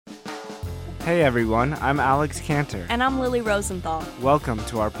Hey everyone, I'm Alex Cantor. And I'm Lily Rosenthal. Welcome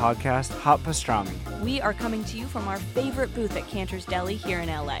to our podcast, Hot Pastrami. We are coming to you from our favorite booth at Cantor's Deli here in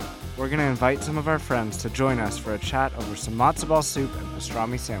LA. We're going to invite some of our friends to join us for a chat over some matzo ball soup and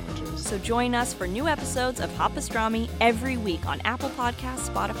pastrami sandwiches. So join us for new episodes of Hot Pastrami every week on Apple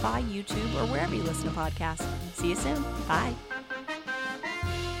Podcasts, Spotify, YouTube, or wherever you listen to podcasts. See you soon. Bye.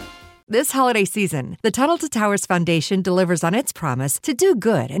 This holiday season, the Tunnel to Towers Foundation delivers on its promise to do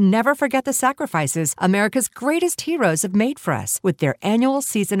good and never forget the sacrifices America's greatest heroes have made for us with their annual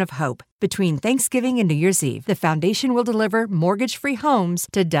Season of Hope. Between Thanksgiving and New Year's Eve, the foundation will deliver mortgage-free homes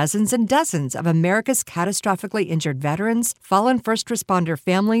to dozens and dozens of America's catastrophically injured veterans, fallen first responder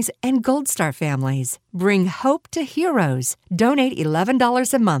families, and Gold Star families. Bring hope to heroes. Donate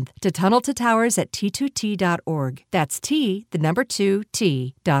 $11 a month to Tunnel to Towers at T2T.org. That's T2T.org.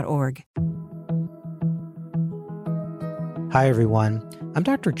 Hi, everyone. I'm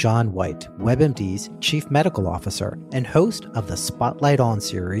Dr. John White, WebMD's Chief Medical Officer and host of the Spotlight On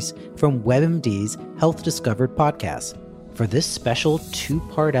series from WebMD's Health Discovered podcast. For this special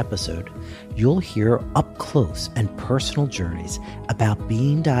two-part episode, you'll hear up-close and personal journeys about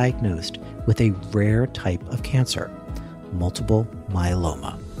being diagnosed with a rare type of cancer, multiple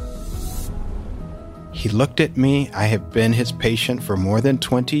myeloma. He looked at me. I have been his patient for more than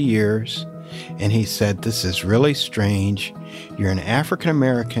 20 years. And he said, "This is really strange. You're an African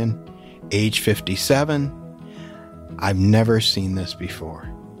American, age 57. I've never seen this before."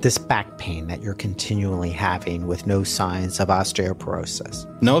 This back pain that you're continually having with no signs of osteoporosis.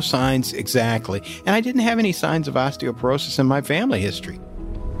 No signs, exactly. And I didn't have any signs of osteoporosis in my family history.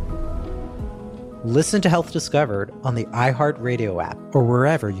 Listen to Health Discovered on the iHeartRadio app or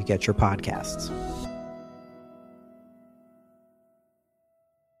wherever you get your podcasts.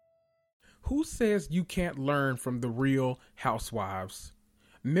 Who says you can't learn from the Real Housewives?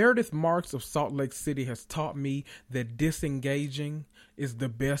 Meredith Marks of Salt Lake City has taught me that disengaging is the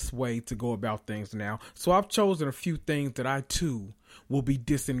best way to go about things now. So I've chosen a few things that I too will be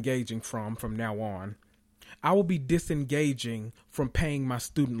disengaging from now on. I will be disengaging from paying my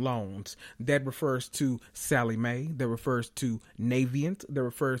student loans. That refers to Sallie Mae. That refers to Navient. That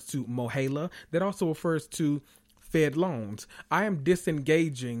refers to Mohela. That also refers to Fed loans. I am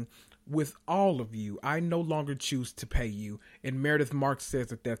disengaging with all of you. I no longer choose to pay you. And Meredith Marks says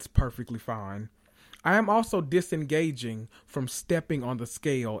that that's perfectly fine. I am also disengaging from stepping on the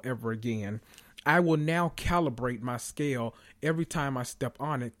scale ever again. I will now calibrate my scale every time I step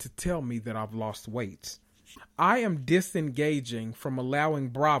on it to tell me that I've lost weight. I am disengaging from allowing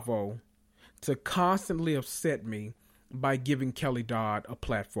Bravo to constantly upset me by giving Kelly Dodd a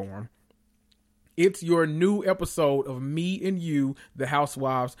platform. It's your new episode of Me and You, The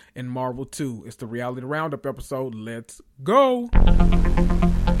Housewives, and Marvel 2. It's the Reality Roundup episode. Let's go!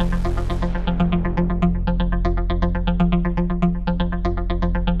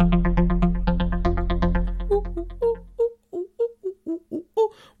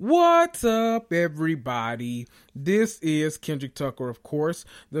 What's up, everybody? This is Kendrick Tucker, of course,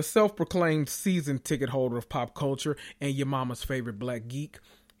 the self-proclaimed season ticket holder of pop culture and your mama's favorite black geek,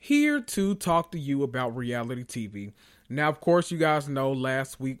 here to talk to you about reality TV. Now, of course, you guys know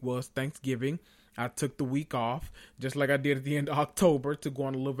last week was Thanksgiving. I took the week off, just like I did at the end of October, to go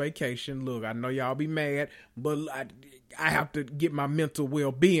on a little vacation. Look, I know y'all be mad, but I have to get my mental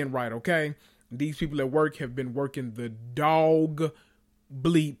well-being right, okay? These people at work have been working the dog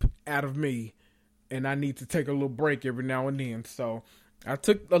bleep out of me, and I need to take a little break every now and then. So I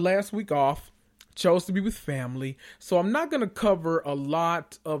took the last week off. Chose to be with family. So I'm not going to cover a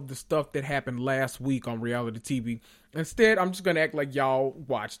lot of the stuff that happened last week on reality TV. Instead, I'm just going to act like y'all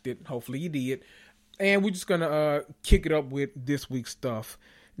watched it. Hopefully you did. And we're just going to kick it up with this week's stuff.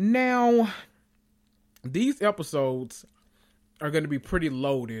 Now, these episodes are going to be pretty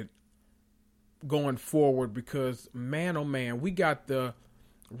loaded going forward because, man, oh man, we got the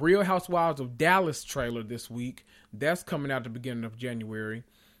Real Housewives of Dallas trailer this week. That's coming out at the beginning of January.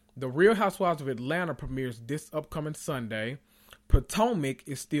 The Real Housewives of Atlanta premieres this upcoming Sunday. Potomac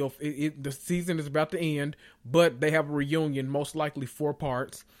is still, the season is about to end, but they have a reunion, most likely 4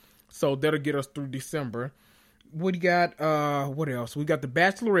 parts. So that'll get us through December. We got, what else? We got The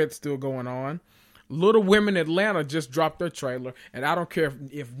Bachelorette still going on. Little Women Atlanta just dropped their trailer. And I don't care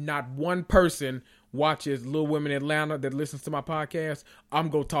if not one person watches Little Women Atlanta that listens to my podcast, I'm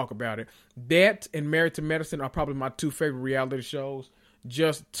going to talk about it. That and Married to Medicine are probably my 2 favorite reality shows.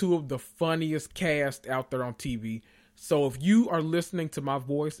 Just 2 of the funniest cast out there on TV. So if you are listening to my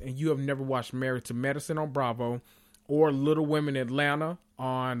voice and you have never watched Married to Medicine on Bravo or Little Women Atlanta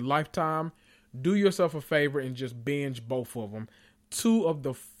on Lifetime, do yourself a favor and just binge both of them. two of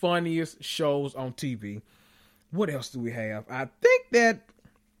the funniest shows on TV. What else do we have? I think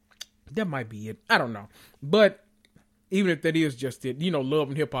that might be it. I don't know. But even if that is just it, Love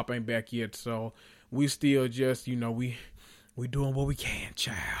and Hip Hop ain't back yet. So we still just, we doing what we can,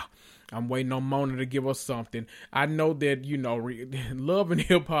 child. I'm waiting on Mona to give us something. I know that, Love and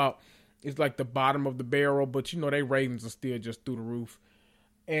Hip Hop is like the bottom of the barrel, but they ratings are still just through the roof.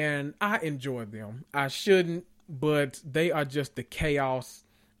 And I enjoy them. I shouldn't, but they are just the chaos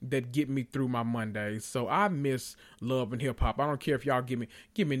that get me through my Mondays. So I miss Love and Hip Hop. I don't care if y'all give me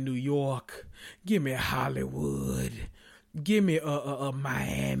New York, give me Hollywood, give me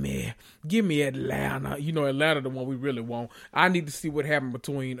Miami, give me Atlanta. Atlanta the one we really want. I need to see what happened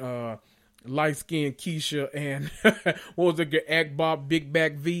between light-skinned Keisha and what was the girl, Akbar Big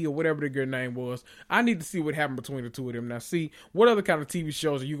Back V or whatever the girl name was. I need to see what happened between the two of them. Now, see, what other kind of TV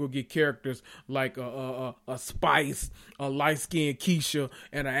shows are you gonna get characters like a Spice, a light-skinned Keisha,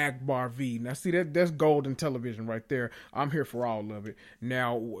 and an Akbar V? Now, see, that's golden television right there. I'm here for all of it.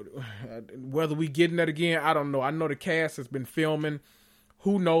 Now, whether we getting that again, I don't know. I know the cast has been filming.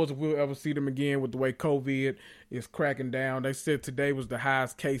 Who knows if we'll ever see them again with the way COVID is cracking down. They said today was the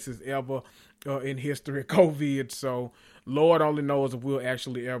highest cases ever in history of COVID. So Lord only knows if we'll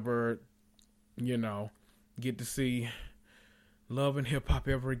actually ever, get to see Love and Hip Hop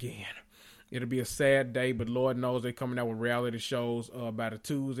ever again. It'll be a sad day, but Lord knows they're coming out with reality shows by the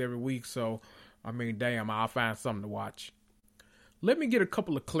twos every week. So, damn, I'll find something to watch. Let me get a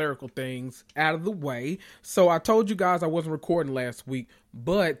couple of clerical things out of the way. So I told you guys I wasn't recording last week,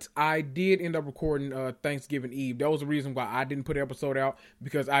 but I did end up recording Thanksgiving Eve. That was the reason why I didn't put an episode out,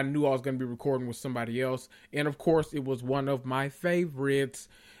 because I knew I was going to be recording with somebody else. And of course, it was one of my favorites.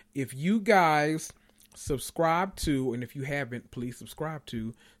 If you guys subscribe to, and if you haven't, please subscribe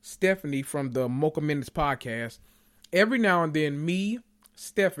to Stephanie from the Mocha Minutes podcast. Every now and then, me,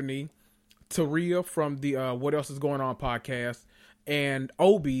 Stephanie, Taria from the What Else Is Going On podcast, and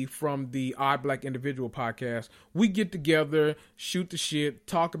Obi from the Odd Black Individual podcast, we get together, shoot the shit,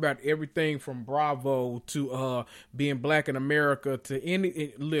 talk about everything from Bravo to being black in America to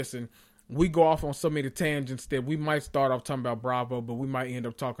any. Listen, we go off on so many tangents that we might start off talking about Bravo, but we might end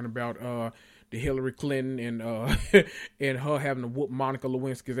up talking about the Hillary Clinton and and her having to whoop Monica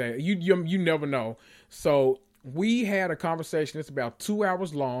Lewinsky's ass. You never know. So we had a conversation. It's about 2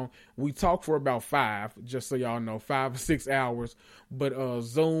 hours long. We talked for about 5, just so y'all know, 5 or 6 hours. But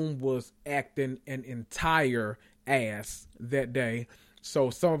Zoom was acting an entire ass that day.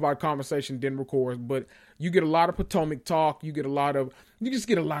 So some of our conversation didn't record, but you get a lot of Potomac talk. You just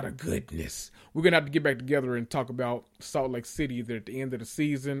get a lot of goodness. We're going to have to get back together and talk about Salt Lake City either at the end of the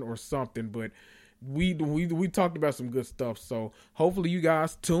season or something. But we talked about some good stuff. So hopefully you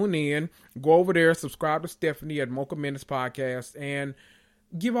guys tune in, go over there, subscribe to Stephanie at Mocha Minutes podcast, and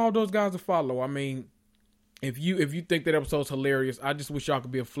give all those guys a follow. If you think that episode's hilarious, I just wish y'all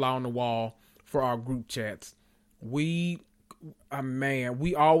could be a fly on the wall for our group chats. We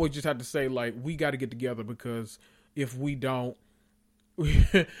always just have to say, like, we got to get together, because if we don't,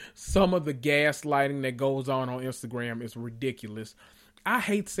 some of the gaslighting that goes on Instagram is ridiculous. I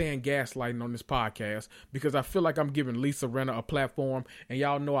hate saying gaslighting on this podcast because I feel like I'm giving Lisa Rinna a platform, and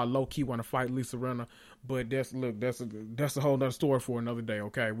y'all know I low key want to fight Lisa Rinna, but that's a whole nother story for another day.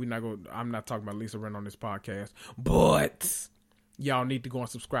 Okay, I'm not talking about Lisa Rinna on this podcast, but y'all need to go and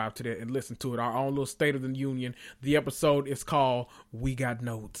subscribe to that and listen to it. Our own little State of the Union. The episode is called We Got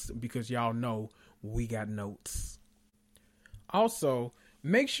Notes, because y'all know we got notes. Also,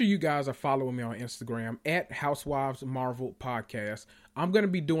 make sure you guys are following me on Instagram at Housewives Marvel Podcast. I'm going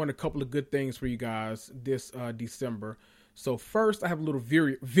to be doing a couple of good things for you guys this December. So first, I have a little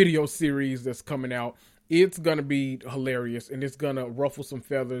video series that's coming out. It's going to be hilarious, and it's going to ruffle some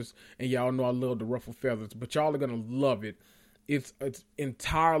feathers. And y'all know I love to ruffle feathers, but y'all are going to love it. It's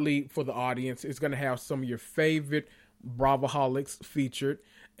entirely for the audience. It's going to have some of your favorite Bravoholics featured,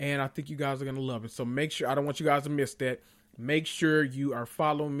 and I think you guys are going to love it. So make sure, I don't want you guys to miss that. Make sure you are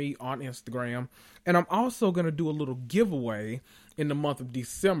following me on Instagram. And I'm also going to do a little giveaway in the month of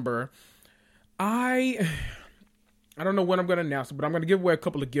December. I don't know when I'm going to announce it, but I'm going to give away a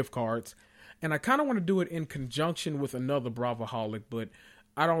couple of gift cards. And I kind of want to do it in conjunction with another Bravoholic, but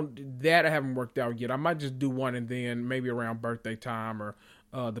I haven't worked out yet. I might just do one, and then maybe around birthday time or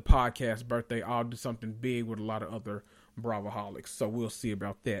the podcast birthday, I'll do something big with a lot of other Bravoholics. So we'll see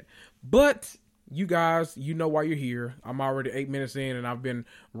about that. But you guys, you know why you're here. I'm already 8 minutes in, and I've been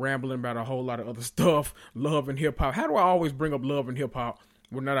rambling about a whole lot of other stuff. Love and hip hop. How do I always bring up love and hip hop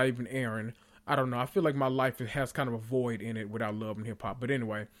when not even airing? I don't know. I feel like my life has kind of a void in it without love and hip hop. But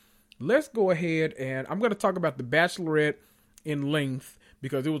anyway, let's go ahead, and I'm going to talk about The Bachelorette in length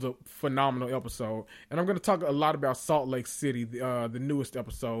because it was a phenomenal episode. And I'm going to talk a lot about Salt Lake City, the newest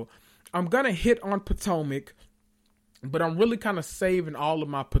episode. I'm going to hit on Potomac, but I'm really kind of saving all of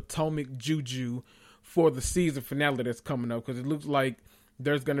my Potomac juju for the season finale that's coming up, because it looks like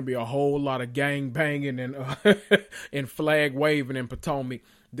there's going to be a whole lot of gang banging and and flag waving in Potomac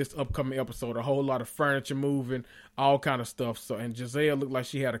this upcoming episode. A whole lot of furniture moving, all kind of stuff. So, and Giselle looked like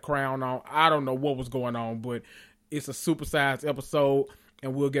she had a crown on. I don't know what was going on, but it's a supersized episode,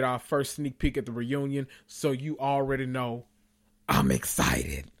 and we'll get our first sneak peek at the reunion. So you already know I'm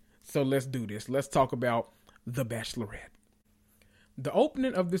excited. So let's do this. Let's talk about The Bachelorette. The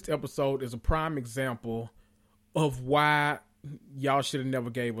opening of this episode is a prime example of why y'all should have never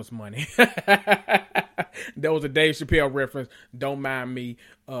gave us money. That was a Dave Chappelle reference. Don't mind me.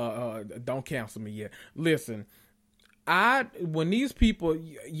 Don't cancel me yet. Listen, when these people,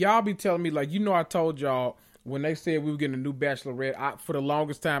 y'all be telling me, like, I told y'all when they said we were getting a new Bachelorette, for the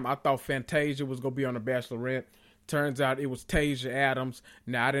longest time, I thought Fantasia was going to be on the Bachelorette. Turns out it was Tasia Adams.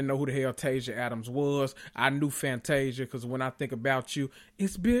 Now, I didn't know who the hell Tasia Adams was. I knew Fantasia because when I think about you,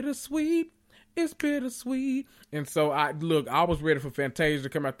 it's bittersweet. It's bittersweet. And so, I was ready for Fantasia to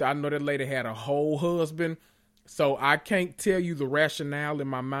come out there. I know that lady had a whole husband. So, I can't tell you the rationale in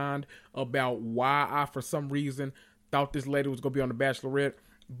my mind about why I, for some reason, thought this lady was going to be on The Bachelorette.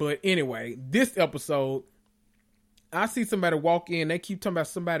 But anyway, this episode, I see somebody walk in. They keep talking about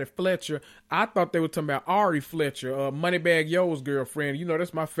somebody Fletcher. I thought they were talking about Ari Fletcher, Moneybagg Yo's girlfriend.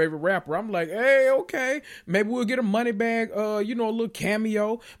 That's my favorite rapper. I'm like, hey, okay. Maybe we'll get a Moneybagg, a little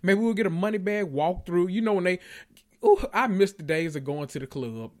cameo. Maybe we'll get a Moneybagg walkthrough. When they... Ooh, I miss the days of going to the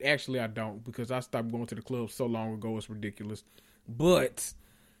club. Actually, I don't, because I stopped going to the club so long ago. It's ridiculous. But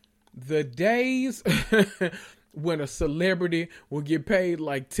the days... when a celebrity would get paid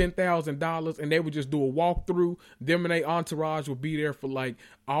like $10,000 and they would just do a walkthrough, them and their entourage would be there for like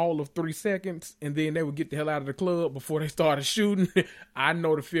all of 3 seconds, and then they would get the hell out of the club before they started shooting. I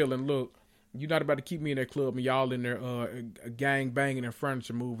know the feeling. Look, you're not about to keep me in that club and y'all in there gang banging and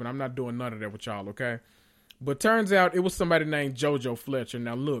furniture moving. I'm not doing none of that with y'all, okay? But turns out it was somebody named JoJo Fletcher.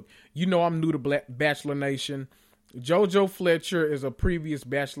 Now look, I'm new to Bachelor Nation. JoJo Fletcher is a previous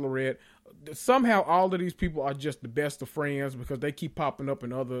Bachelorette. Somehow all of these people are just the best of friends because they keep popping up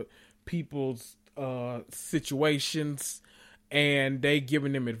in other people's situations, and they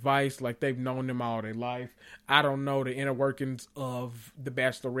giving them advice like they've known them all their life. I don't know the inner workings of the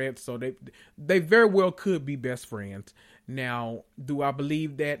Bachelorette, so they very well could be best friends. Now, do I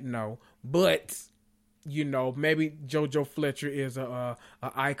believe that? No. But maybe JoJo Fletcher is a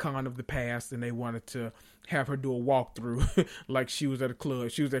icon of the past, and they wanted to have her do a walkthrough like she was at a club.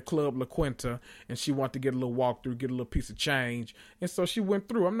 She was at Club La Quinta, and she wanted to get a little walkthrough, get a little piece of change. And so she went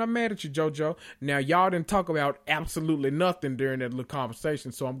through. I'm not mad at you, JoJo. Now, y'all didn't talk about absolutely nothing during that little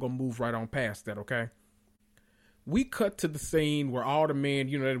conversation, so I'm going to move right on past that, okay? We cut to the scene where all the men,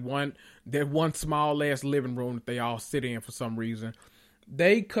 that one small-ass living room that they all sit in for some reason.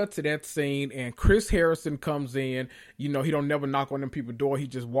 They cut to that scene, and Chris Harrison comes in. He don't never knock on them people's door. He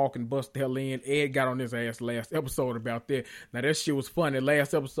just walk and bust the hell in. Ed got on his ass last episode about that. Now, that shit was funny.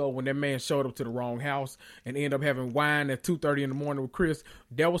 Last episode, when that man showed up to the wrong house and ended up having wine at 2:30 in the morning with Chris,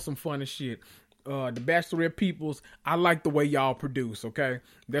 that was some funny shit. The Bachelorette peoples, I like the way y'all produce, okay?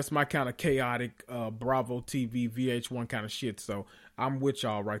 That's my kind of chaotic Bravo TV, VH1 kind of shit, so I'm with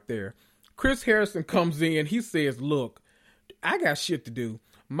y'all right there. Chris Harrison comes in. He says, look, I got shit to do.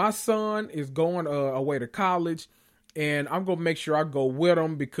 My son is going away to college, and I'm going to make sure I go with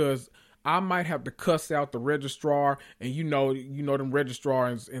him because I might have to cuss out the registrar. And them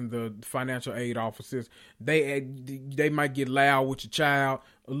registrars in the financial aid offices, they might get loud with your child.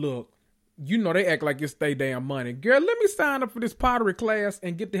 Look, they act like it's their damn money. Girl, let me sign up for this pottery class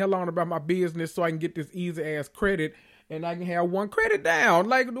and get the hell on about my business so I can get this easy ass credit and I can have one credit down.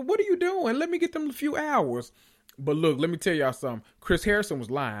 Like, what are you doing? Let me get them a few hours. But look, let me tell y'all something. Chris Harrison was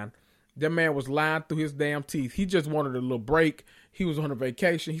lying. That man was lying through his damn teeth. He just wanted a little break. He was on a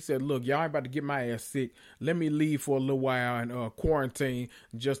vacation. He said, look, y'all ain't about to get my ass sick. Let me leave for a little while and quarantine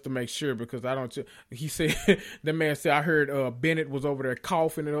just to make sure because I don't... He said, that man said, I heard Bennett was over there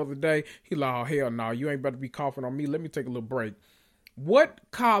coughing the other day. He like, oh, hell no, you ain't about to be coughing on me. Let me take a little break. What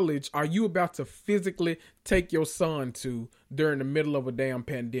college are you about to physically take your son to during the middle of a damn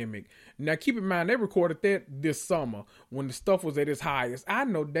pandemic? Now, keep in mind, they recorded that this summer when the stuff was at its highest. I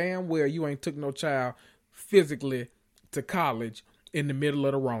know damn well you ain't took no child physically to college in the middle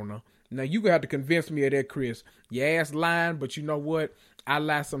of the Rona. Now, you gonna have to convince me of that, Chris. Your ass lying, but you know what? I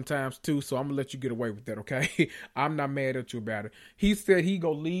lie sometimes too, so I'm gonna let you get away with that, okay? I'm not mad at you about it. He said he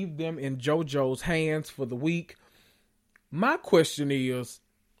gonna leave them in JoJo's hands for the week. My question is,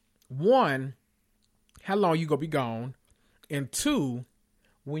 one, how long you gonna be gone? And two,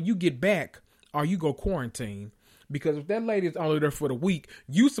 when you get back, are you gonna quarantine? Because if that lady is only there for the week,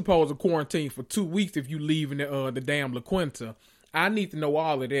 you supposed to quarantine for 2 weeks if you leave in the damn La Quinta. I need to know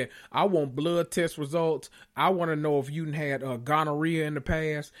all of that. I want blood test results. I want to know if you had gonorrhea in the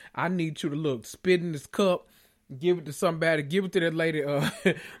past. I need you to spit in this cup, give it to somebody, give it to that lady,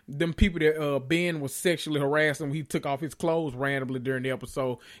 them people that Ben was sexually harassing when he took off his clothes randomly during the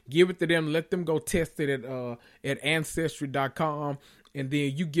episode. Give it to them, let them go test it at Ancestry.com, and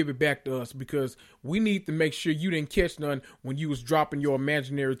then you give it back to us, because we need to make sure you didn't catch none when you was dropping your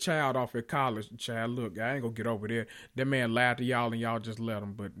imaginary child off at college. Child, look, I ain't gonna get over that. That man lied to y'all and y'all just let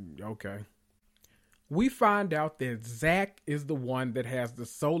him, but okay. We find out that Zach is the one that has the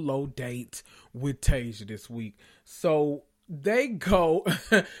solo date with Tasia this week. So they go,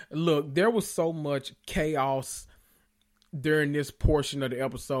 look, there was so much chaos during this portion of the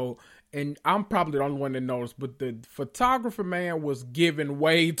episode, and I'm probably the only one that noticed, but the photographer man was giving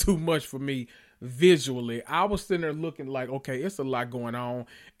way too much for me visually. I was sitting there looking like, okay, it's a lot going on,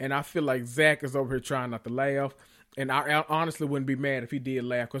 and I feel like Zach is over here trying not to laugh, and I honestly wouldn't be mad if he did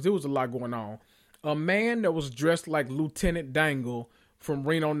laugh, because there was a lot going on. A man that was dressed like Lieutenant Dangle from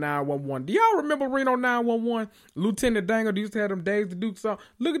Reno 911. Do y'all remember Reno 911? Lieutenant Dangle used to have them Days of Duke song.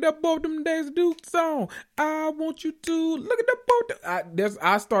 Look at that boat, them Days of Duke song. I want you to look at that boat.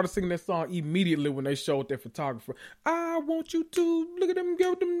 I started singing that song immediately when they showed their photographer. I want you to look at them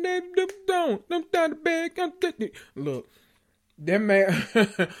go, them Days of Duke song. Them down the bag. Look, that man,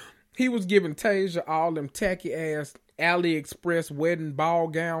 he was giving Tasia all them tacky ass AliExpress wedding ball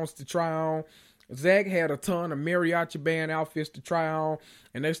gowns to try on. Zach had a ton of mariachi band outfits to try on,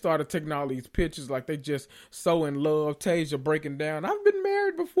 and they started taking all these pictures like they just so in love. Tasia breaking down. I've been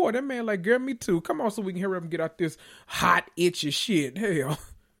married before. That man like, girl, me too. Come on so we can hurry up and get out this hot, itchy shit. Hell.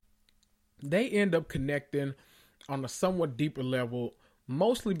 They end up connecting on a somewhat deeper level,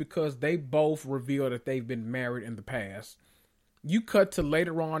 mostly because they both reveal that they've been married in the past. You cut to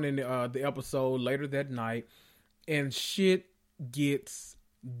later on in the episode, later that night, and shit gets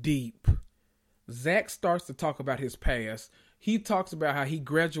deep. Zach starts to talk about his past. He talks about how he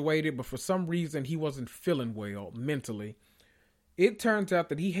graduated, but for some reason he wasn't feeling well mentally. It turns out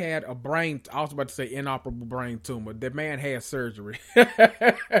that he had I was about to say inoperable brain tumor. That man had surgery.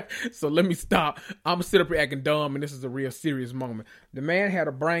 So let me stop. I'm going to sit up here acting dumb, and this is a real serious moment. The man had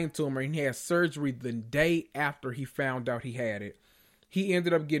a brain tumor, and he had surgery the day after he found out he had it. He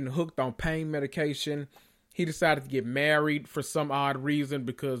ended up getting hooked on pain medication. He decided to get married for some odd reason,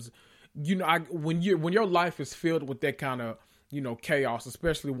 because when your life is filled with that kind of, chaos,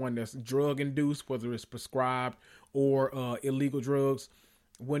 especially one that's drug induced, whether it's prescribed or illegal drugs,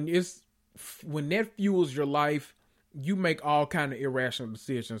 when that fuels your life, you make all kind of irrational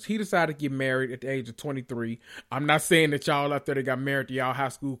decisions. He decided to get married at the age of 23. I'm not saying that y'all out there that got married to y'all high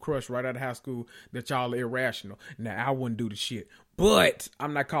school crush right out of high school, that y'all are irrational. Now, I wouldn't do the shit, but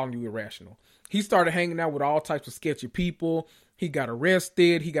I'm not calling you irrational. He started hanging out with all types of sketchy people. He got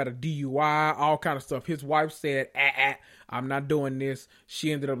arrested. He got a DUI, all kind of stuff. His wife said, I'm not doing this.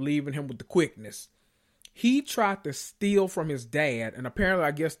 She ended up leaving him with the quickness. He tried to steal from his dad, and apparently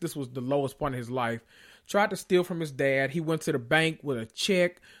I guess this was the lowest point of his life. Tried to steal from his dad. He went to the bank with a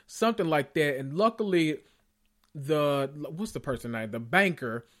check, something like that. And luckily, what's the person's name? The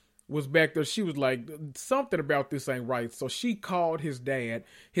banker was back there. She was like, something about this ain't right. So she called his dad.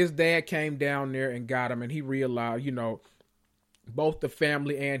 His dad came down there and got him, and he realized, both the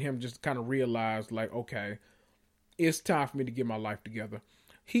family and him just kind of realized, like, okay, it's time for me to get my life together.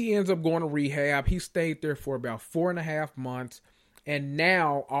 He ends up going to rehab. He stayed there for about 4.5 months. And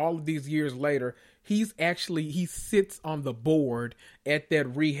now, all of these years later, he sits on the board at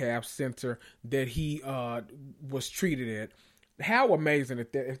that rehab center that he was treated at. How amazing is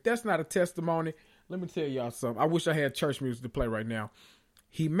that? If that's not a testimony, let me tell y'all something. I wish I had church music to play right now.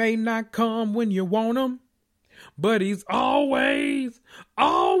 He may not come when you want him, but he's always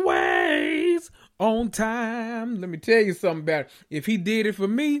on time. Let me tell you something about it. If he did it for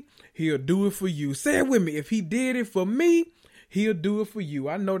me, he'll do it for you. Say it with me. If he did it for me, he'll do it for you.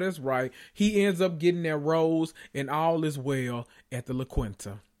 I know that's right. He ends up getting that rose, and all is well at the La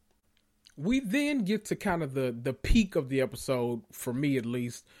Quinta. We then get to kind of the peak of the episode, for me at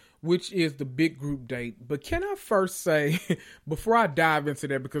least, which is the big group date. But can I first say, before I dive into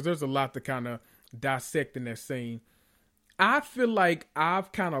that, because there's a lot to kind of dissect in that scene, I feel like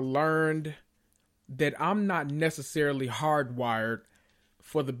I've kind of learned that I'm not necessarily hardwired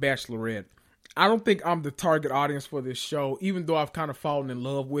for The Bachelorette. I don't think I'm the target audience for this show, even though I've kind of fallen in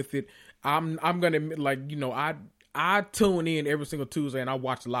love with it. I'm gonna admit, like, I tune in every single Tuesday and I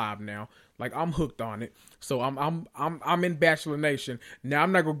watch live now. Like, I'm hooked on it. So I'm in Bachelor Nation. Now,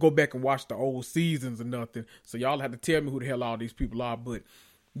 I'm not going to go back and watch the old seasons or nothing. So y'all have to tell me who the hell all these people are. But,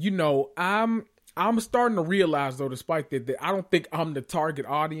 you know, I'm starting to realize, though, despite that I don't think I'm the target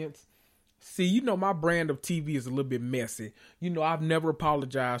audience. See, you know, my brand of TV is a little bit messy. You know, I've never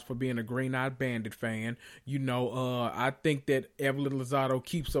apologized for being a Green Eyed Bandit fan. You know, I think that Evelyn Lozado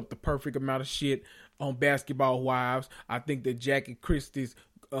keeps up the perfect amount of shit on Basketball Wives. I think that Jackie Christie's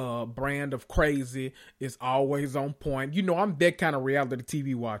brand of crazy is always on point. You know, I'm that kind of reality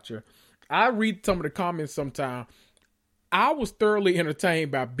TV watcher. I read some of the comments sometimes. I was thoroughly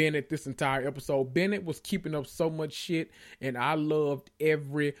entertained by Bennett this entire episode. Bennett was keeping up so much shit, and I loved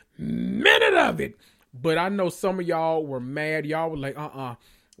every minute of it. But I know some of y'all were mad. Y'all were like,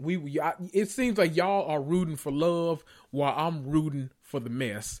 it seems like y'all are rooting for love while I'm rooting for the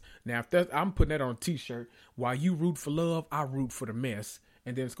mess. Now, I'm putting that on a t-shirt. While you root for love, I root for the mess.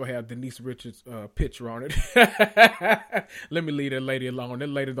 And then it's going to have Denise Richards' picture on it. Let me leave that lady alone. That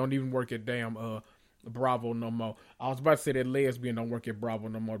lady don't even work at damn Bravo no more. I was about to say that lesbian don't work at Bravo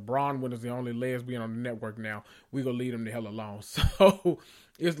no more. Bronwyn is the only lesbian on the network now. We gonna leave them the hell alone. So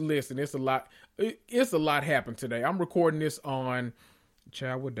it's a lot. It's a lot happened today. I'm recording this on,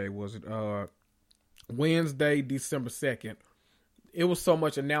 what day was it? Wednesday, December 2nd. It was so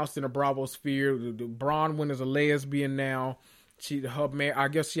much announced in the Bravo sphere. Bronwyn is a lesbian now. I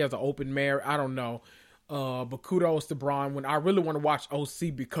guess she has an open marriage. I don't know. But kudos to Bronwyn. I really want to watch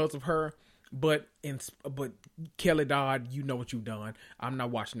OC because of her. But Kelly Dodd, you know what you've done. I'm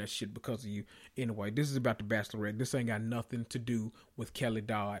not watching that shit because of you. Anyway, this is about the Bachelorette. This ain't got nothing to do with Kelly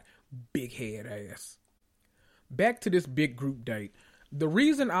Dodd. Big head ass. Back to this big group date. The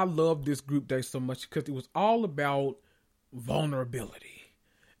reason I love this group date so much is because it was all about vulnerability.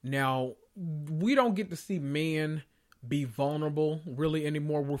 Now, we don't get to see men be vulnerable really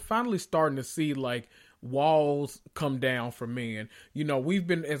anymore. We're finally starting to see like walls come down for men. You know, we've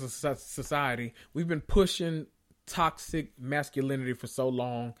been, as a society, we've been pushing toxic masculinity for so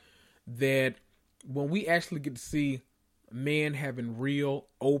long that when we actually get to see men having real,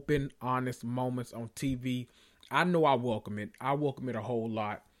 open, honest moments on TV, I know I welcome it. I welcome it a whole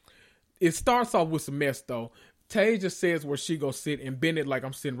lot. It starts off with some mess though. Tasia says where she go sit, and Bennett, like,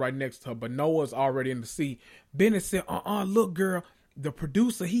 I'm sitting right next to her, but Noah's already in the seat. Bennett said, look, girl, the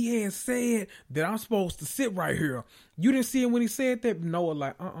producer, he had said that I'm supposed to sit right here. You didn't see him when he said that? Noah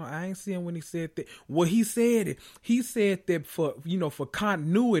like, I ain't see him when he said that. Well, he said it. He said that for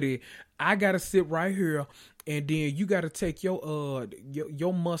continuity, I got to sit right here. And then you got to take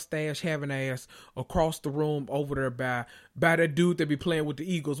your mustache having ass across the room over there by that dude that be playing with the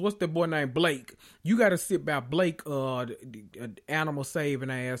Eagles. What's that boy named Blake? You got to sit by Blake, animal saving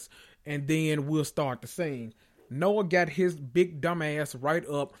ass, and then we'll start the scene. Noah got his big dumb ass right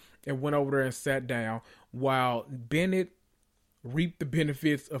up and went over there and sat down while Bennett reaped the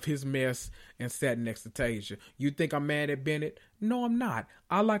benefits of his mess and sat next to Tasia. You think I'm mad at Bennett? No, I'm not.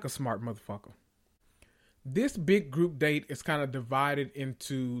 I like a smart motherfucker. This big group date is kind of divided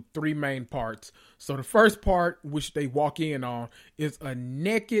into three main parts. So the first part, which they walk in on, is a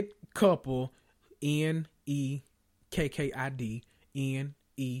naked couple, N-E-K-K-I-D,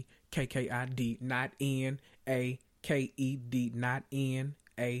 N-E-K-K-I-D, not N-A-K-E-D, not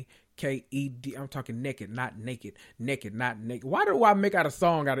N-A-K-E-D. I'm talking naked, not naked. Naked, not naked. Why do I make out a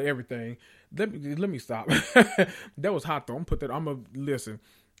song out of everything? Let me stop. That was hot though. I'm gonna listen.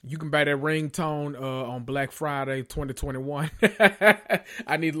 You can buy that ringtone on Black Friday 2021.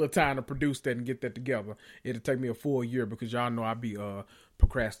 I need a little time to produce that and get that together. It'll take me a full year because y'all know I be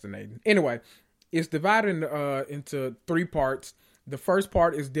procrastinating. Anyway, it's divided into three parts. The first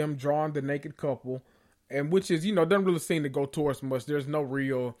part is them drawing the naked couple, and which is, doesn't really seem to go towards much. There's no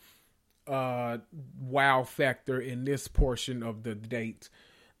real wow factor in this portion of the date.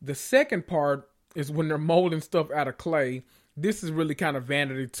 The second part is when they're molding stuff out of clay. This is really kind of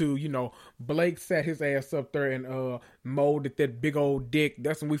vanity too. Blake sat his ass up there and molded that big old dick.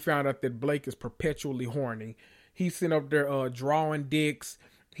 That's when we found out that Blake is perpetually horny. He's sitting up there drawing dicks.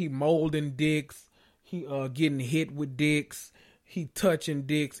 He molding dicks. He getting hit with dicks. He touching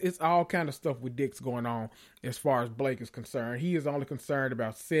dicks. It's all kind of stuff with dicks going on as far as Blake is concerned. He is only concerned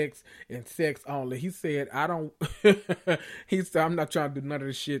about sex and sex only. He said, he said, I'm not trying to do none of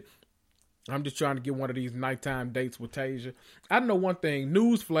this shit. I'm just trying to get one of these nighttime dates with Tasia. I know one thing,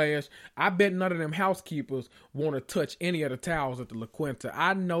 newsflash, I bet none of them housekeepers want to touch any of the towels at the La Quinta.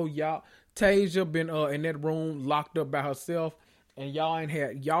 I know y'all, Tasia been in that room locked up by herself, and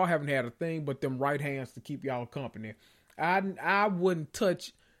y'all haven't had a thing but them right hands to keep y'all company. I wouldn't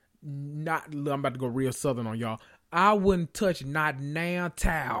touch, I'm about to go real southern on y'all. I wouldn't touch not now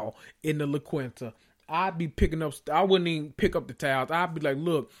towel in the La Quinta. I'd be picking up, I wouldn't even pick up the towels. I'd be like,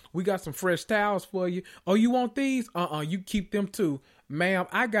 look, we got some fresh towels for you. Oh, you want these? You keep them too. Ma'am,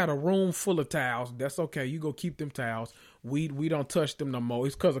 I got a room full of towels. That's okay. You go keep them towels. We don't touch them no more.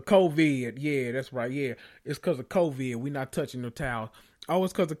 It's because of COVID. Yeah, that's right. Yeah, it's because of COVID. We not touching the towels. Oh,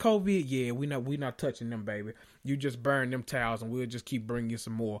 it's because of COVID? Yeah, we not touching them, baby. You just burn them towels and we'll just keep bringing you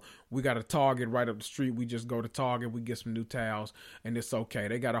some more. We got a Target right up the street. We just go to Target. We get some new towels and it's okay.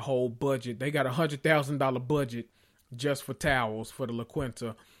 They got a whole budget. They got $100,000 budget just for towels for the La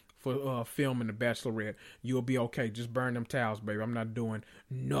Quinta for filming The Bachelorette. You'll be okay. Just burn them towels, baby. I'm not doing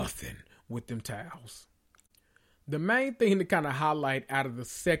nothing with them towels. The main thing to kind of highlight out of the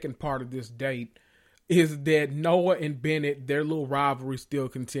second part of this date is that Noah and Bennett, their little rivalry still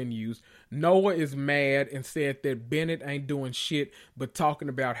continues. Noah is mad and said that Bennett ain't doing shit but talking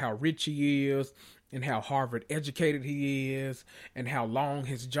about how rich he is and how Harvard educated he is and how long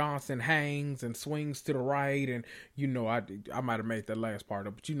his Johnson hangs and swings to the right. And, you know, I might have made that last part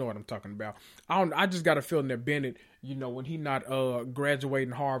up, but you know what I'm talking about. I just got a feeling that Bennett, you know, when he not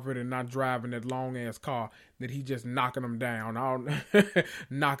graduating Harvard and not driving that long-ass car, that he just knocking them down.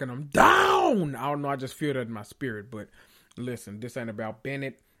 Knocking them down! I don't know, I just feel that in my spirit. But listen, this ain't about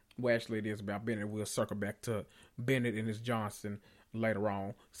Bennett. Well, actually, it is about Bennett. We'll circle back to Bennett and his Johnson later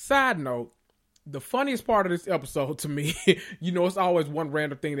on. Side note, the funniest part of this episode to me, you know, it's always one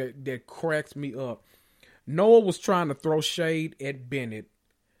random thing that cracks me up. Noah was trying to throw shade at Bennett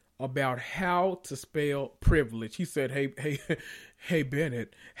about how to spell privilege. He said, hey,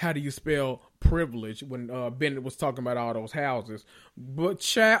 Bennett, how do you spell privilege? When Bennett was talking about all those houses. But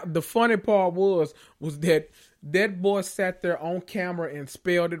the funny part was that boy sat there on camera and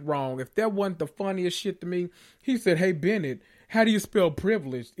spelled it wrong. If that wasn't the funniest shit to me, he said, hey, Bennett, how do you spell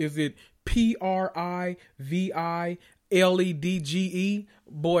privilege? Is it Priviledge?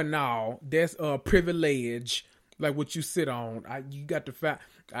 Boy, no, that's privilege, like what you sit on. You got the fact.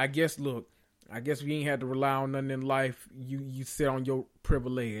 I guess we ain't had to rely on nothing in life. You sit on your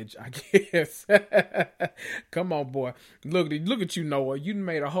privilege, I guess. Come on, boy. Look at you, Noah. You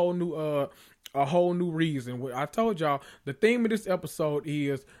made a whole new reason. I told y'all the theme of this episode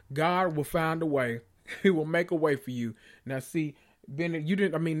is God will find a way. He will make a way for you. Now, see, Bennett,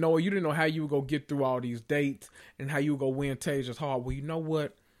 Noah, you didn't know how you would go get through all these dates and how you would go win Tasia's heart. Well, you know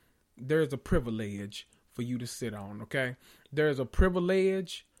what? There's a privilege for you to sit on, okay? There's a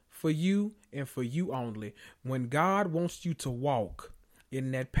privilege for you and for you only. When God wants you to walk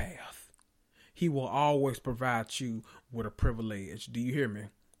in that path, he will always provide you with a privilege. Do you hear me?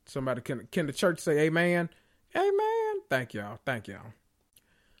 Somebody, can the church say amen? Amen. Thank y'all.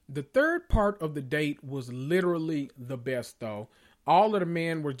 The third part of the date was literally the best, though. All of the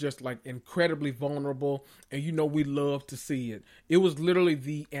men were just like incredibly vulnerable, and you know we love to see it. It was literally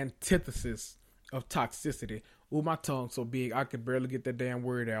the antithesis of toxicity. Ooh, my tongue's so big, I could barely get that damn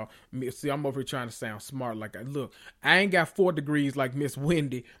word out. See, I'm over here trying to sound smart. Look, I ain't got 4 degrees like Miss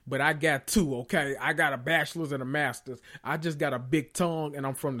Wendy, but I got 2, okay? I got a bachelor's and a master's. I just got a big tongue, and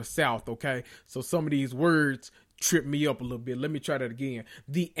I'm from the South, okay? So some of these words trip me up a little bit. Let me try that again.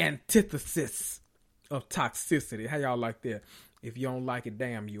 The antithesis of toxicity. How y'all like that? If you don't like it,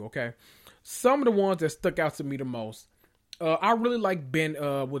 damn you, okay? Some of the ones that stuck out to me the most. I really like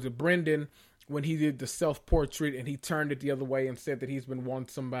Brendan, when he did the self-portrait and he turned it the other way and said that he's been wanting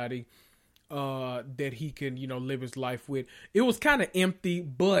somebody that he can, you know, live his life with. It was kind of empty,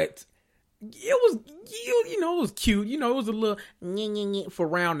 but it was, you know, it was cute. You know, it was a little for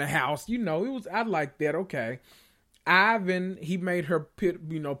around the house. You know, I like that. Okay. Ivan, he made her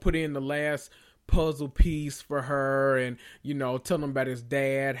put in the last puzzle piece for her and, you know, telling him about his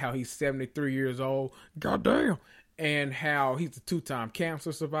dad, how he's 73 years old. Goddamn. And how he's a 2-time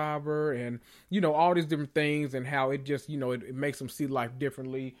cancer survivor and, you know, all these different things and how it just, you know, it makes him see life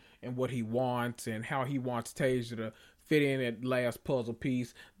differently and what he wants and how he wants Tasia to fit in that last puzzle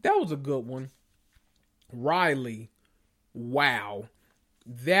piece. That was a good one. Riley. Wow.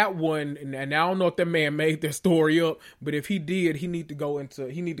 That one, and I don't know if that man made that story up, but if he did, he need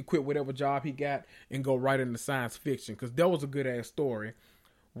to quit whatever job he got and go right into science fiction, because that was a good ass story.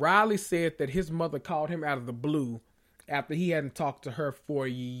 Riley said that his mother called him out of the blue after he hadn't talked to her for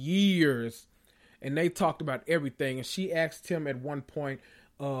years, and they talked about everything, and she asked him at one point,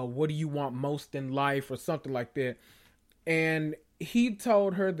 what do you want most in life, or something like that, and he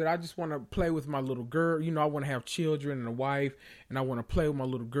told her that I just want to play with my little girl. You know, I want to have children and a wife, and I want to play with my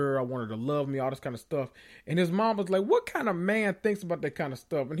little girl. I want her to love me, all this kind of stuff. And his mom was like, what kind of man thinks about that kind of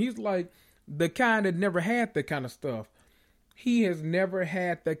stuff? And he's like, the kind that never had that kind of stuff. he has never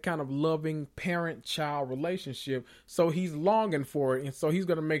had that kind of loving parent-child relationship. So he's longing for it. And so he's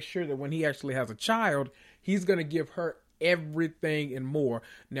going to make sure that when he actually has a child, he's going to give her everything and more.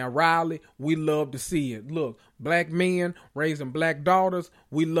 Now, Riley, we love to see it. Look, black men raising black daughters,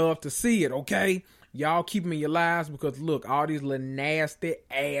 we love to see it, okay? Y'all keep them in your lives because, look, all these little nasty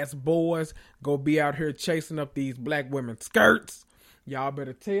ass boys go be out here chasing up these black women's skirts. Y'all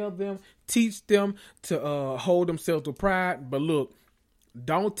better tell them, teach them to hold themselves with pride. But look,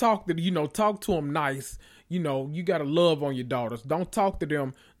 don't talk to, talk to them nice. You got to love on your daughters. Don't talk to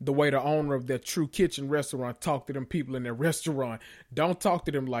them the way the owner of that True Kitchen restaurant talk to them people in their restaurant. Don't talk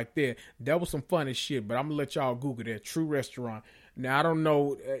to them like that. That was some funny shit, but I'm going to let y'all Google that. True Restaurant. Now, I don't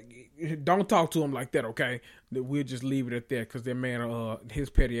know. Don't talk to them like that, okay? We'll just leave it at that because that man, his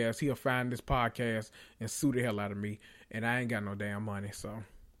petty ass, he'll find this podcast and sue the hell out of me. And I ain't got no damn money, so.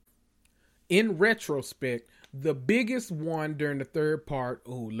 In retrospect, the biggest one during the third part,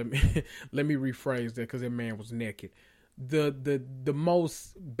 let me rephrase that because that man was naked. The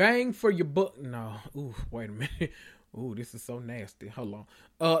most bang for your buck. No, wait a minute. This is so nasty. Hold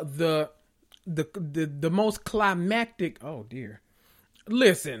on. The most climactic. Oh dear.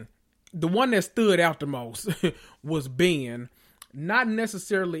 Listen, the one that stood out the most was Ben. Not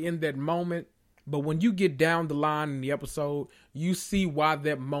necessarily in that moment, but when you get down the line in the episode, you see why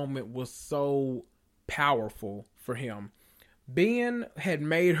that moment was so powerful for him. Ben had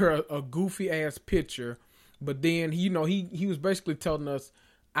made her a goofy ass picture, but then he was basically telling us,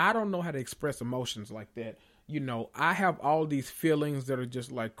 I don't know how to express emotions like that. I have all these feelings that are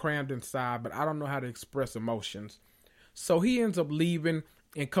just like crammed inside, but I don't know how to express emotions. So he ends up leaving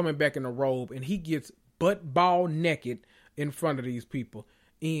and coming back in a robe, and he gets butt ball naked in front of these people.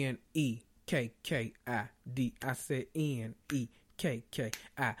 N-E-K-K-I-D. I said N-E-K-K-I-D,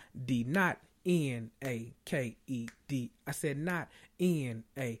 not N-A-K-E-D. I said not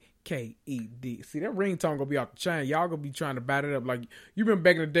N-A-K-E-D. See, that ringtone gonna be off the chain. Y'all gonna be trying to bat it up like you remember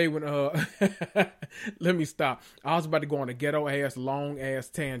back in the day when let me stop. I was about to go on a ghetto ass long ass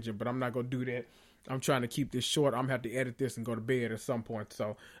tangent, but I'm not gonna do that. I'm trying to keep this short. I'm gonna have to edit this and go to bed at some point.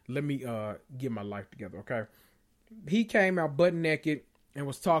 So let me get my life together, okay? He came out butt naked and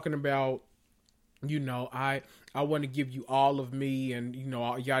was talking about, I want to give you all of me and,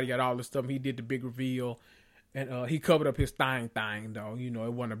 yada, yada, all this stuff. He did the big reveal and he covered up his thing, though.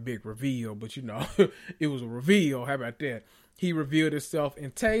 It wasn't a big reveal, but, it was a reveal. How about that? He revealed himself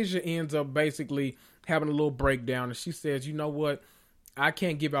and Tasia ends up basically having a little breakdown and she says, you know what? I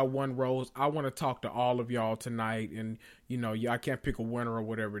can't give out one rose. I want to talk to all of y'all tonight and, I can't pick a winner or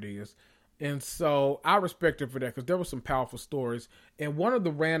whatever it is. And so I respect her for that because there were some powerful stories. And one of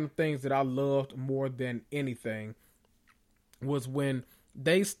the random things that I loved more than anything was when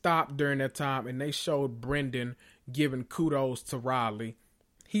they stopped during that time and they showed Brendan giving kudos to Riley.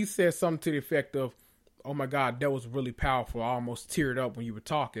 He said something to the effect of, oh my God, that was really powerful. I almost teared up when you were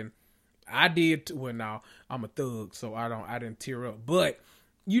talking. I did too. Well, now I'm a thug, so I didn't tear up. But,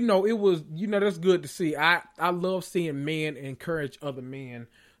 it was, that's good to see. I love seeing men encourage other men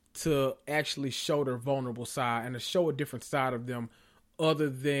to actually show their vulnerable side and to show a different side of them other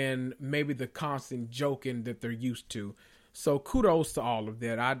than maybe the constant joking that they're used to. So kudos to all of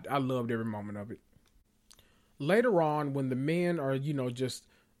that. I loved every moment of it. Later on, when the men are, just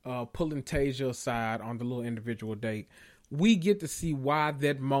pulling Tasia aside on the little individual date, we get to see why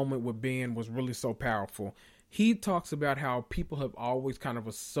that moment with Ben was really so powerful. He talks about how people have always kind of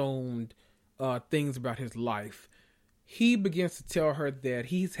assumed things about his life. He begins to tell her that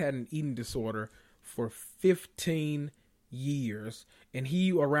he's had an eating disorder for 15 years. And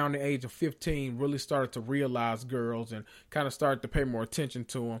he, around the age of 15, really started to realize girls and kind of started to pay more attention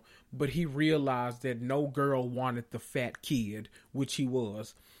to them. But he realized that no girl wanted the fat kid, which he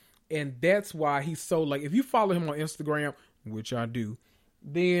was. And that's why he's so, like, if you follow him on Instagram, which I do,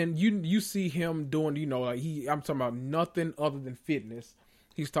 then you see him doing, I'm talking about nothing other than fitness.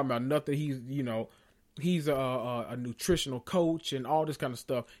 He's talking about nothing. He's a nutritional coach and all this kind of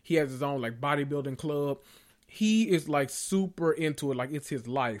stuff. He has his own like bodybuilding club. He is like super into it. Like it's his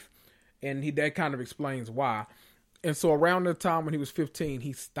life. And that kind of explains why. And so around the time when he was 15,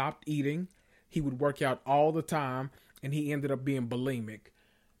 he stopped eating. He would work out all the time and he ended up being bulimic.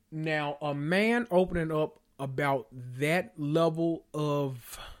 Now, a man opening up about that level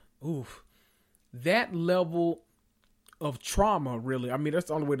of trauma, really. I mean, that's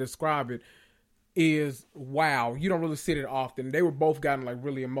the only way to describe it. Is wow, you don't really see it often. They were both gotten like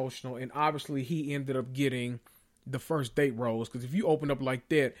really emotional, and obviously he ended up getting the first date rose. Because if you open up like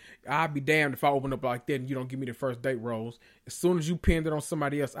that, I'd be damned if I open up like that and you don't give me the first date rose. As soon as you pinned it on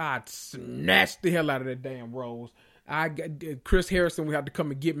somebody else, I'd snatch the hell out of that damn rose. Chris Harrison would have to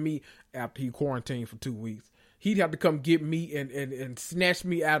come and get me after he quarantined for 2 weeks. He'd have to come get me and snatch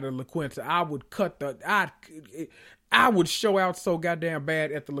me out of La Quinta. I would I would show out so goddamn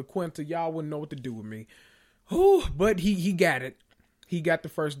bad at the La Quinta, y'all wouldn't know what to do with me. Whew, but he got it. He got the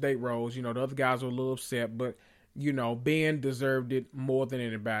first date rose. You know, the other guys were a little upset, but you know, Ben deserved it more than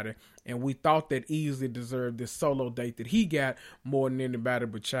anybody. And we thought that Easy deserved this solo date that he got more than anybody.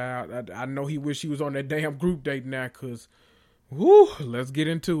 But child, I know he wish he was on that damn group date now, because, whoo, let's get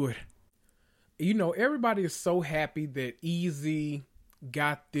into it. You know, everybody is so happy that Easy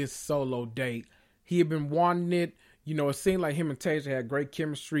got this solo date. He had been wanting it. You know, it seemed like him and Tasia had great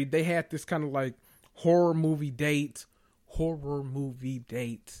chemistry. They had this kind of like horror movie date. I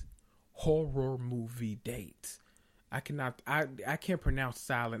can't pronounce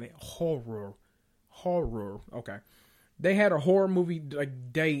silent. Horror. Okay. They had a horror movie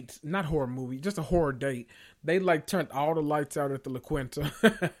like date, not horror movie, just a horror date. They like turned all the lights out at the La Quinta.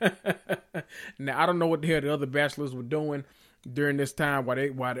 Now I don't know what the hell the other bachelors were doing during this time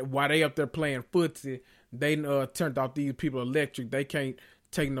while they up there playing footsie. They turned off these people electric. They can't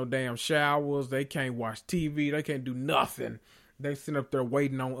take no damn showers. They can't watch TV. They can't do nothing. They sit up there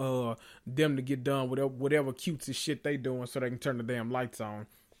waiting on them to get done with whatever cutesy shit they doing so they can turn the damn lights on.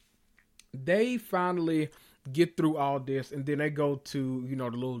 They finally get through all this, and then they go to, you know,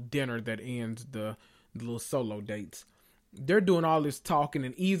 the little dinner that ends the little solo dates. They're doing all this talking,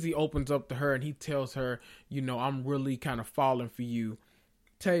 and Easy opens up to her, and he tells her, you know, I'm really kind of falling for you.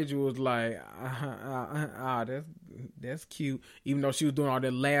 Tasia was like, that's cute. Even though she was doing all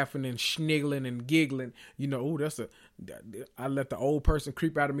that laughing and schniggling and giggling, you know, I let the old person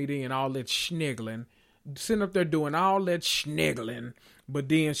creep out of me then, all that schniggling. Sitting up there doing all that schniggling, but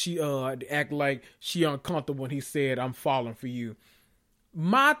then she act like she uncomfortable when he said, I'm falling for you.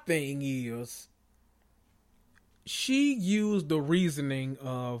 My thing is, she used the reasoning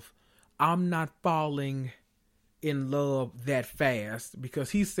of, I'm not falling in love that fast,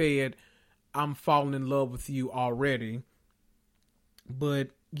 because he said, I'm falling in love with you already, but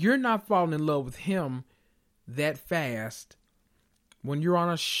you're not falling in love with him that fast when you're on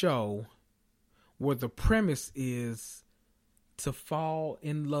a show where the premise is to fall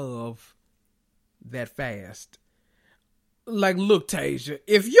in love that fast. Like, look, Tasia,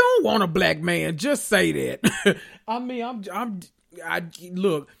 if you don't want a black man, just say that. I mean,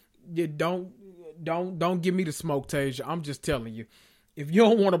 look, you don't give me the smoke, Tasia. I'm just telling you. If you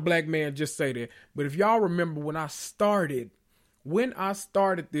don't want a black man, just say that. But if y'all remember when I started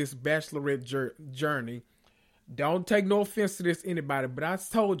this bachelorette journey, don't take no offense to this, anybody, but I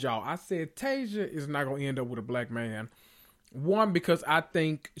told y'all, I said Tasia is not going to end up with a black man. One, because I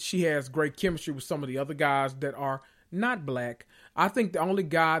think she has great chemistry with some of the other guys that are not black. I think the only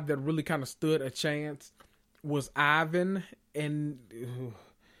guy that really kind of stood a chance was Ivan. And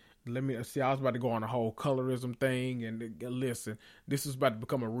let me see, I was about to go on a whole colorism thing. And listen, this is about to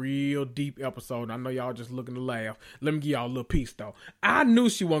become a real deep episode. I know y'all just looking to laugh. Let me give y'all a little piece, though. I knew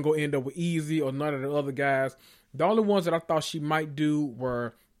she wasn't going to end up with Easy or none of the other guys. The only ones that I thought she might do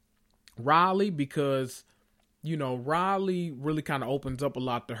were Riley, because, you know, Riley really kind of opens up a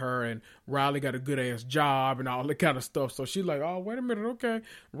lot to her, and Riley got a good ass job and all that kind of stuff. So she's like, oh, wait a minute. Okay,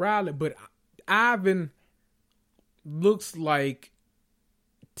 Riley. But Ivan looks like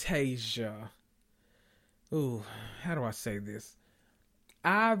Tasia. Ooh, how do I say this?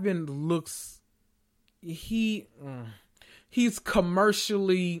 Ivan looks, he's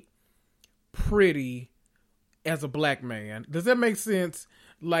commercially pretty as a black man. Does that make sense?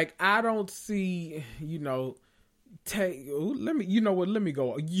 Like, I don't see, you know, let me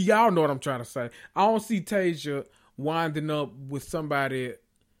go. Y'all know what I'm trying to say. I don't see Tasia winding up with somebody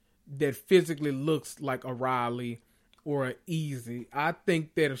that physically looks like a Riley or an Easy. I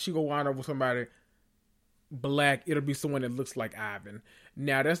think that if she go wind up with somebody black, it'll be someone that looks like Ivan.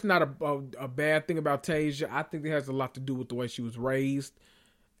 Now, that's not a bad thing about Tasia. I think it has a lot to do with the way she was raised.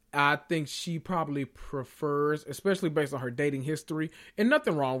 I think she probably prefers, especially based on her dating history, and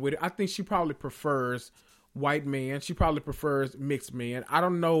nothing wrong with it, I think she probably prefers white men. She probably prefers mixed men. I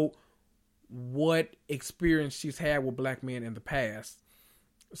don't know what experience she's had with black men in the past.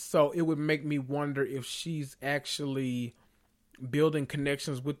 So it would make me wonder if she's actually building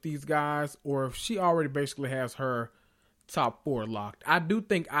connections with these guys, or if she already basically has her top 4 locked. I do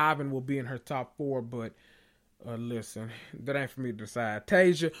think Ivan will be in her top 4, but listen, that ain't for me to decide.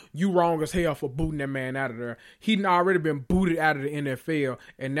 Tasia, you wrong as hell for booting that man out of there. He'd already been booted out of the NFL,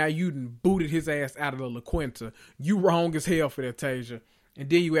 and now you done booted his ass out of the La Quinta. You wrong as hell for that, Tasia. And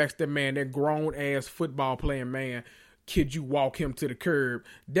then you ask that man, that grown ass football playing man, could you walk him to the curb?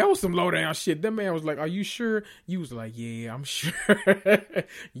 That was some low down shit. That man was like, are you sure? You was like, yeah, I'm sure.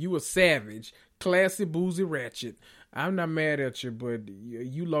 You a savage. Classy, boozy, ratchet. I'm not mad at you, but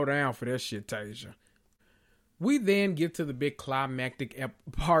you low down for that shit, Tasia. We then get to the big climactic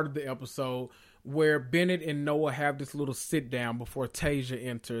part of the episode where Bennett and Noah have this little sit down before Tasia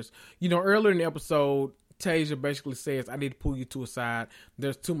enters. You know, earlier in the episode, Tasia basically says, I need to pull you to a side.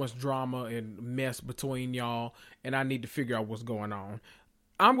 There's too much drama and mess between y'all, and I need to figure out what's going on.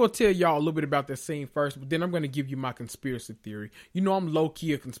 I'm going to tell y'all a little bit about that scene first, but then I'm going to give you my conspiracy theory. You know, I'm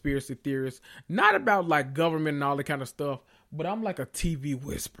low-key a conspiracy theorist. Not about, like, government and all that kind of stuff, but I'm like a TV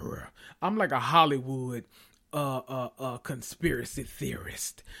whisperer. I'm like a Hollywood conspiracy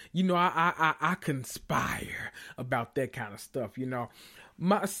theorist. You know, I conspire about that kind of stuff, you know.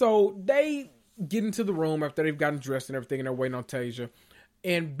 So they get into the room after they've gotten dressed and everything, and they're waiting on Tasia.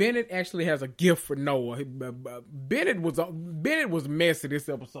 And Bennett actually has a gift for Noah. Bennett was messy this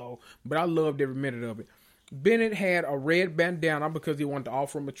episode, but I loved every minute of it. Bennett had a red bandana because he wanted to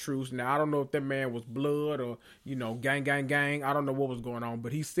offer him a truce. Now, I don't know if that man was blood or, you know, gang. I don't know what was going on,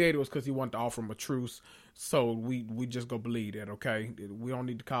 but he said it was because he wanted to offer him a truce. So we just go believe that, okay? We don't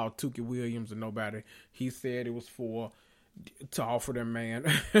need to call Tukey Williams or nobody. He said it was to offer that man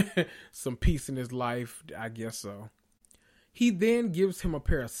some peace in his life. I guess so. He then gives him a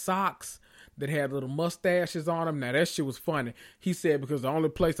pair of socks that had little mustaches on them. Now, that shit was funny. He said because the only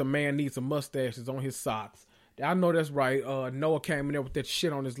place a man needs a mustache is on his socks. I know that's right. Noah came in there with that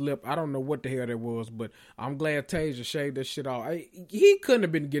shit on his lip. I don't know what the hell that was, but I'm glad Tasia shaved that shit off. He couldn't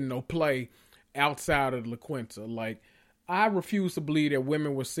have been getting no play outside of La Quinta. Like, I refuse to believe that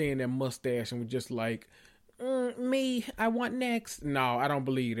women were seeing that mustache and were just like, me, I want next. No, I don't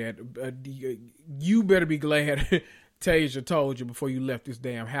believe that. You better be glad Tasia told you before you left this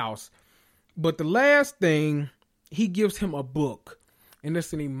damn house. But the last thing, he gives him a book, and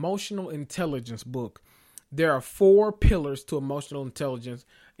it's an emotional intelligence book. There are 4 pillars to emotional intelligence,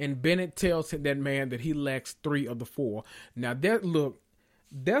 and Bennett tells that man that he lacks 3 of the 4. Now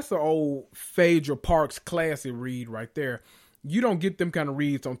that's an old Phaedra Parks classy read right there. You don't get them kind of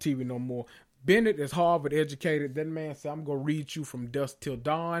reads on TV no more. Bennett is Harvard educated. That man said, I'm going to read you from dusk till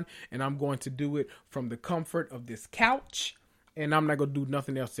dawn, and I'm going to do it from the comfort of this couch, and I'm not going to do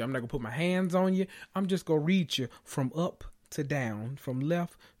nothing else. I'm not going to put my hands on you. I'm just going to read you from up to down, from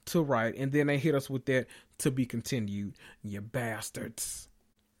left to right, and then they hit us with that to be continued, you bastards.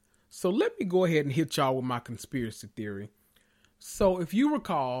 So let me go ahead and hit y'all with my conspiracy theory. So if you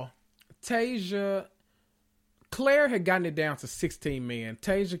recall, Claire had gotten it down to 16 men.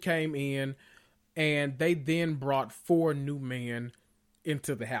 Tasia came in, and they then brought 4 new men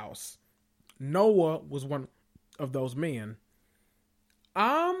into the house. Noah was one of those men.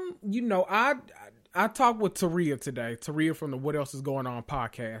 You know, I talked with Taria today. Taria from the What Else Is Going On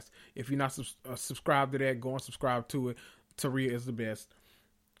podcast. If you're not subscribed to that, go and subscribe to it. Taria is the best.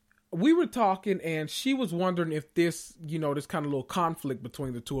 We were talking, and she was wondering if this, you know, this kind of little conflict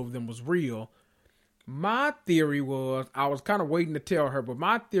between the two of them was real. My theory was, I was kind of waiting to tell her, but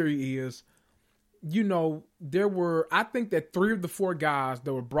my theory is, you know, I think that 3 of the 4 guys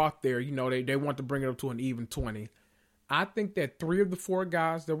that were brought there, you know, they want to bring it up to an even 20. I think that 3 of the 4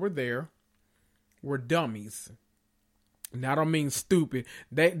 guys that were there were dummies. Now, I don't mean stupid.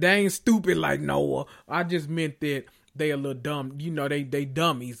 They ain't stupid like Noah. I just meant that they a little dumb. You know, they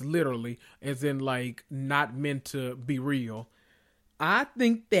dummies, literally, as in, like, not meant to be real. I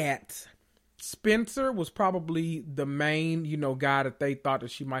think that Spencer was probably the main, you know, guy that they thought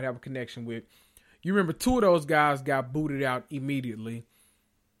that she might have a connection with. You remember 2 of those guys got booted out immediately.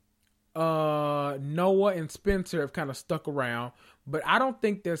 Noah and Spencer have kind of stuck around, but I don't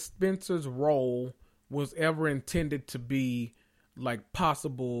think that Spencer's role was ever intended to be like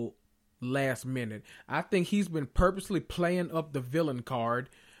possible last minute. I think he's been purposely playing up the villain card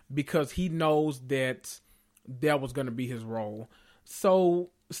because he knows that was going to be his role. So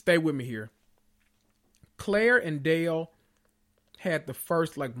stay with me here. Claire and Dale had the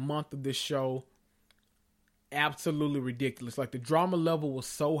first like month of this show absolutely ridiculous. Like the drama level was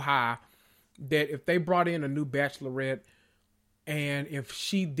so high that if they brought in a new bachelorette and if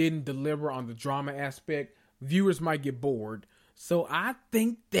she didn't deliver on the drama aspect, viewers might get bored. So I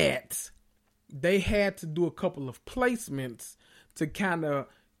think that they had to do a couple of placements to kind of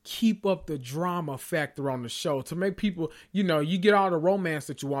keep up the drama factor on the show, to make people, you know, you get all the romance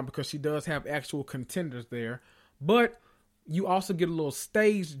that you want because she does have actual contenders there, but you also get a little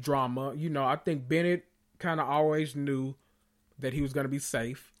stage drama. You know, I think Bennett kind of always knew that he was going to be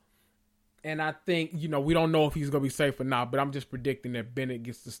safe. And I think, you know, we don't know if he's going to be safe or not, but I'm just predicting that Bennett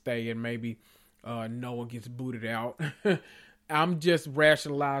gets to stay and maybe Noah gets booted out. I'm just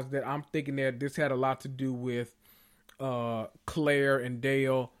rationalized that I'm thinking that this had a lot to do with Claire and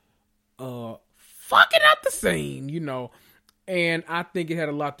Dale fucking up the scene, you know. And I think it had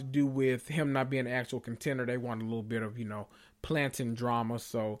a lot to do with him not being an actual contender. They wanted a little bit of, you know, planting drama.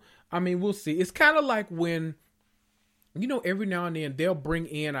 So, I mean, we'll see. It's kind of like when, you know, every now and then they'll bring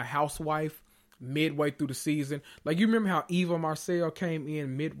in a housewife midway through the season. Like, you remember how Eva Marcel came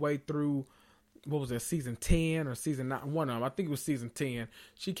in midway through, what was that, season 10 or season 9? One of them. I think it was season 10.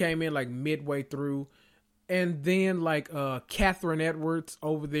 She came in like midway through. And then like Catherine Edwards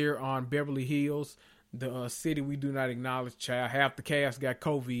over there on Beverly Hills, the city we do not acknowledge, child. Half the cast got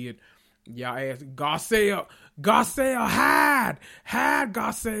COVID. Y'all asked Garcelle, hide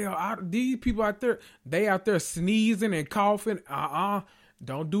Garcelle. These people out there, they out there sneezing and coughing.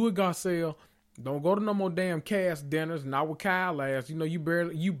 Don't do it, Garcelle. Don't go to no more damn cast dinners. Not with Kyle ass. You know, you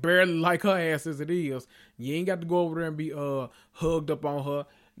barely like her ass as it is. You ain't got to go over there and be hugged up on her.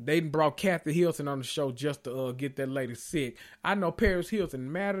 They brought Kathy Hilton on the show just to get that lady sick. I know Paris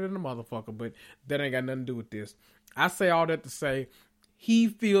Hilton madder than a motherfucker, but that ain't got nothing to do with this. I say all that to say he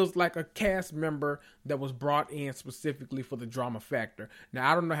feels like a cast member that was brought in specifically for the drama factor.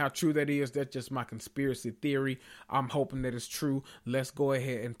 Now, I don't know how true that is. That's just my conspiracy theory. I'm hoping that it's true. Let's go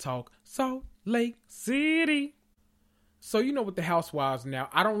ahead and talk Salt Lake City. So, you know, with the Housewives now,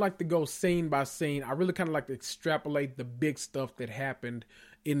 I don't like to go scene by scene. I really kind of like to extrapolate the big stuff that happened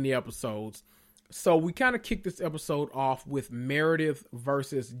in the episodes. So we kind of kicked this episode off with Meredith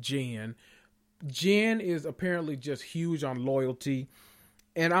versus Jen. Jen is apparently just huge on loyalty,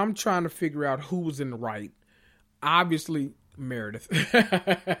 and I'm trying to figure out who was in the right. Obviously, Meredith.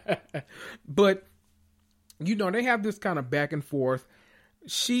 But, you know, they have this kind of back and forth.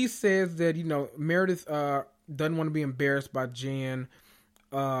 She says that, you know, Meredith doesn't want to be embarrassed by Jen,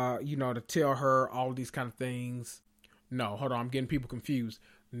 you know, to tell her all these kind of things. No, hold on, I'm getting people confused.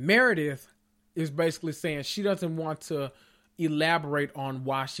 Meredith is basically saying she doesn't want to elaborate on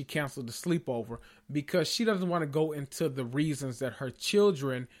why she canceled the sleepover because she doesn't want to go into the reasons that her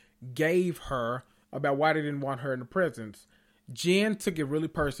children gave her about why they didn't want her in the presence. Jen took it really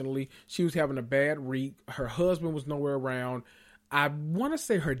personally. She was having a bad week. Her husband was nowhere around. I want to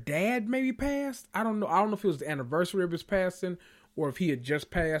say her dad maybe passed. I don't know. I don't know if it was the anniversary of his passing or if he had just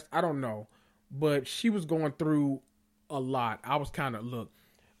passed. I don't know. But she was going through a lot. I was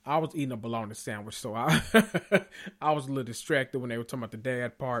eating a bologna sandwich, so I was a little distracted when they were talking about the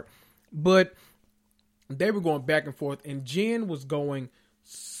dad part. But they were going back and forth, and Jen was going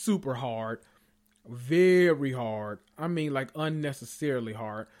super hard, very hard. I mean, like unnecessarily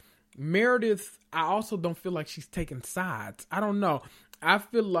hard. Meredith, I also don't feel like she's taking sides. I don't know. I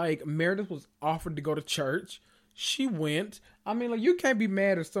feel like Meredith was offered to go to church. She went. I mean, like, you can't be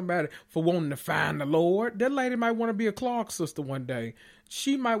mad at somebody for wanting to find the Lord. That lady might want to be a Clark sister one day.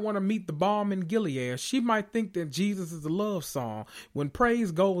 She might want to meet the balm in Gilead. She might think that Jesus is a love song. When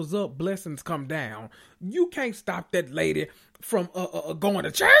praise goes up, blessings come down. You can't stop that lady from going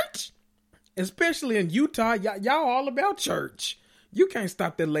to church. Especially in Utah. Y'all all about church. You can't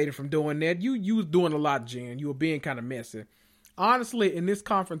stop that lady from doing that. You was doing a lot, Jen. You were being kind of messy. Honestly, in this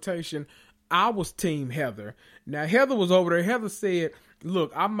confrontation, I was team Heather. Now, Heather was over there. Heather said,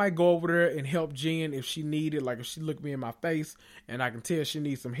 look, I might go over there and help Jen if she needed, like if she looked me in my face and I can tell she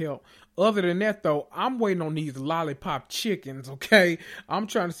needs some help. Other than that, though, I'm waiting on these lollipop chickens, okay? I'm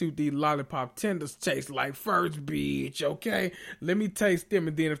trying to see what these lollipop tenders taste like first, bitch, okay? Let me taste them,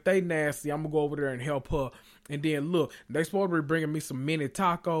 and then if they nasty, I'm going to go over there and help her. And then, look, they supposed to be bringing me some mini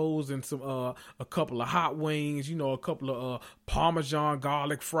tacos and some a couple of hot wings, you know, a couple of Parmesan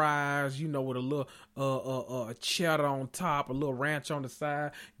garlic fries, you know, with a little cheddar on top, a little ranch on the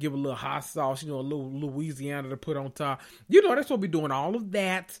side, give a little hot sauce, you know, a little Louisiana to put on top. You know, that's what we're doing, all of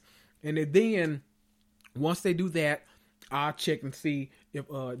that. And then, once they do that, I'll check and see if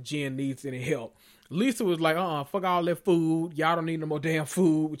Jen needs any help. Lisa was like, fuck all that food. Y'all don't need no more damn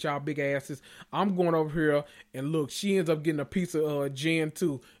food with y'all big asses. I'm going over here. And look, she ends up getting a piece of Jen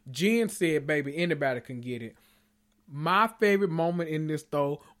too. Jen said, baby, anybody can get it. My favorite moment in this,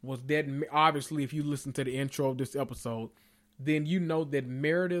 though, was that, obviously, if you listen to the intro of this episode, then you know that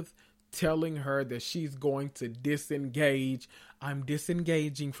Meredith telling her that she's going to disengage. I'm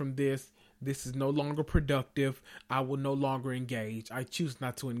disengaging from this. This is no longer productive. I will no longer engage. I choose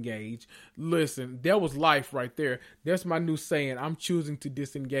not to engage. Listen, there was life right there. That's my new saying. I'm choosing to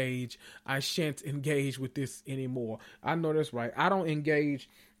disengage. I shan't engage with this anymore. I know that's right. I don't engage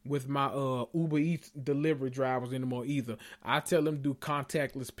with my Uber Eats delivery drivers anymore either. I tell them to do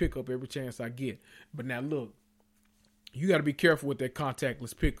contactless pickup every chance I get. But now look, You got to be careful with that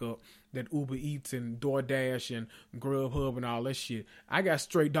contactless pickup, that Uber Eats and DoorDash and Grubhub and all that shit. I got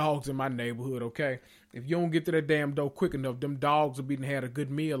stray dogs in my neighborhood, okay? If you don't get to that damn door quick enough, them dogs will be had a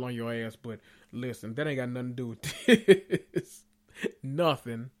good meal on your ass. But listen, that ain't got nothing to do with this.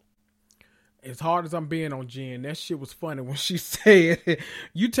 Nothing. As hard as I'm being on Jen, that shit was funny when she said,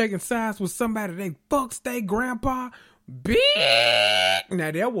 you taking sides with somebody that fucks they grandpa? Bitch!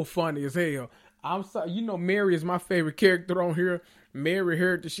 Now that was funny as hell. I'm sorry, you know Mary is my favorite character on here. Mary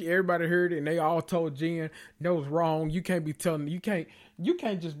heard that everybody heard it, and they all told Jen that was wrong. You can't be telling, you can't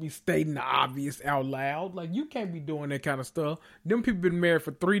just be stating the obvious out loud. Like, you can't be doing that kind of stuff. Them people been married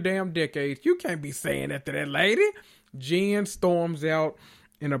for 3 damn decades. You can't be saying that to that lady. Jen storms out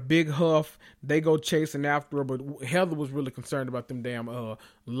in a big huff. They go chasing after her, but Heather was really concerned about them damn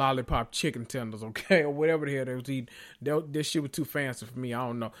lollipop chicken tenders, okay, or whatever the hell they was eating. This shit was too fancy for me. I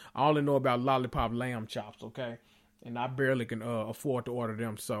don't know. I only know about lollipop lamb chops, okay, and I barely can afford to order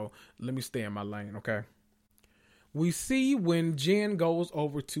them. So let me stay in my lane, okay. We see when Jen goes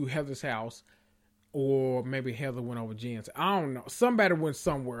over to Heather's house, or maybe Heather went over Jen's. I don't know. Somebody went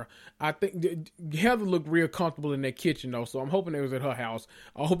somewhere. I think Heather looked real comfortable in that kitchen, though, so I'm hoping it was at her house.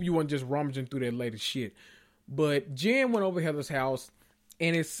 I hope you weren't just rummaging through that lady's shit. But Jen went over Heather's house,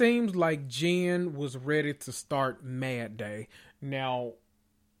 and it seems like Jen was ready to start Mad Day. Now,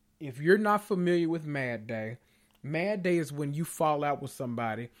 if you're not familiar with Mad Day is when you fall out with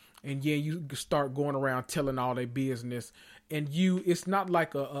somebody, and you start going around telling all their business, and it's not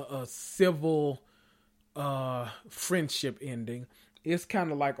like a civil friendship ending. It's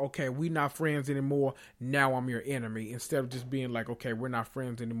kind of like, okay, we not friends anymore, now I'm your enemy, instead of just being like, okay, we're not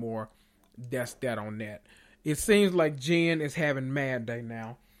friends anymore, that's that on that. It seems like Jen is having Mad Day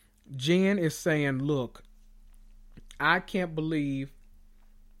now. Jen is saying, look, I can't believe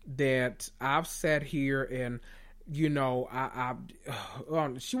that I've sat here and, you know,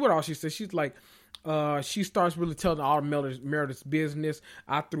 she said, she's like, she starts really telling all Meredith's business.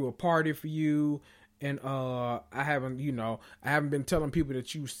 I threw a party for you, and I haven't been telling people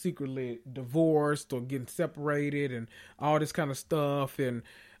that you secretly divorced or getting separated and all this kind of stuff, and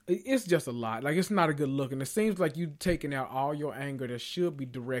it's just a lot. Like, it's not a good look, and it seems like you taking out all your anger that should be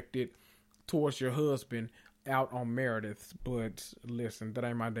directed towards your husband out on Meredith. But listen, that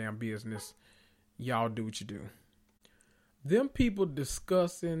ain't my damn business. Y'all do what you do. Them people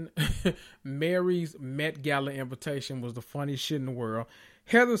discussing Mary's Met Gala invitation was the funniest shit in the world.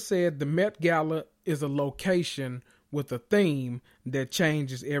 Heather said the Met Gala is a location with a theme that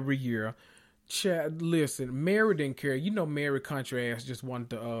changes every year. Listen, Mary didn't care. You know, Mary country ass just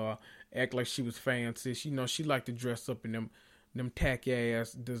wanted to act like she was fancy. You know, she liked to dress up in them tacky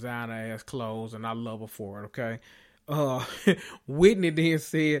ass, designer ass clothes, and I love her for it, okay? Whitney then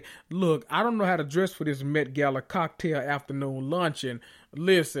said, look, I don't know how to dress for this Met Gala cocktail afternoon luncheon.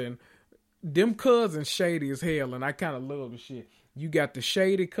 Listen, them cousins shady as hell, and I kind of love the shit. You got the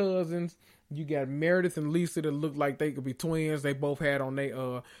shady cousins. You got Meredith and Lisa that look like they could be twins. They both had on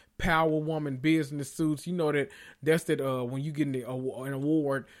their Power Woman business suits. You know that's when you get an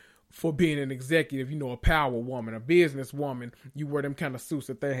award for being an executive, you know, a power woman, a business woman, you wear them kind of suits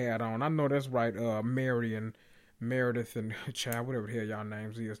that they had on. I know that's right, Mary and Meredith and Chad, whatever the hell y'all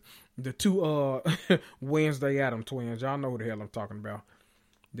names is. The two Wednesday Addams twins. Y'all know who the hell I'm talking about.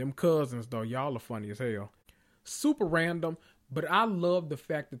 Them cousins, though, y'all are funny as hell. Super random, but I love the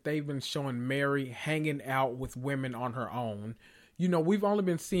fact that they've been showing Mary hanging out with women on her own. You know, we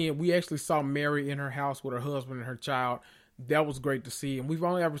actually saw Mary in her house with her husband and her child. That was great to see. And we've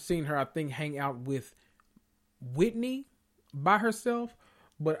only ever seen her, I think, hang out with Whitney by herself.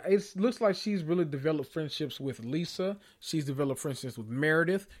 But it looks like she's really developed friendships with Lisa. She's developed friendships with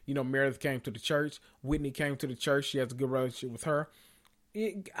Meredith. You know, Meredith came to the church. Whitney came to the church. She has a good relationship with her.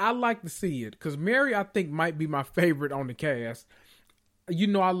 I like to see it. Because Mary, I think, might be my favorite on the cast. You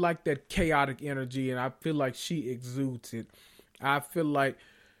know, I like that chaotic energy. And I feel like she exudes it. I feel like,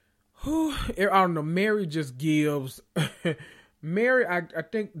 I don't know, Mary just gives. Mary, I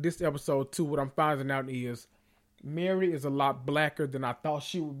think this episode, too, what I'm finding out is, Mary is a lot blacker than I thought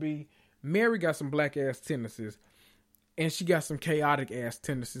she would be. Mary got some black ass tendencies, and she got some chaotic ass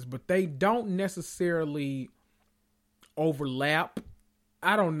tendencies, but they don't necessarily overlap.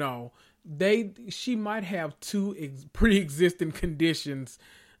 I don't know. She might have two pre-existing conditions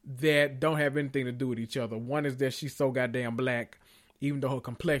that don't have anything to do with each other. One is that she's so goddamn black, even though her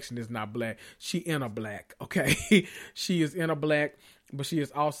complexion is not black. She inner black, okay? She is inner black. But she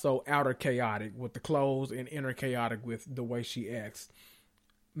is also outer chaotic with the clothes and inner chaotic with the way she acts.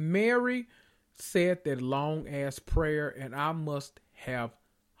 Mary said that long ass prayer, and I must have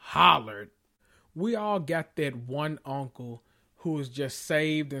hollered we all got that one uncle who is just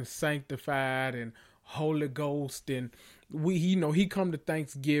saved and sanctified and Holy Ghost, and he come to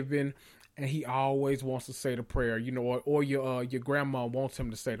Thanksgiving and he always wants to say the prayer, or your grandma wants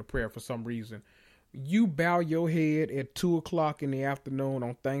him to say the prayer for some reason. You bow your head at 2:00 in the afternoon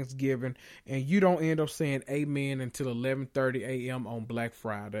on Thanksgiving, and you don't end up saying amen until 11:30 a.m. on Black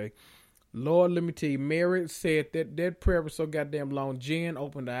Friday. Lord, let me tell you, Mary said that prayer was so goddamn long. Jen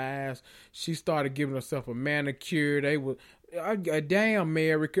opened her eyes. She started giving herself a manicure. They were, damn,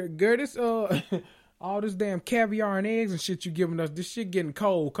 Mary, girl, this all this damn caviar and eggs and shit you giving us, this shit getting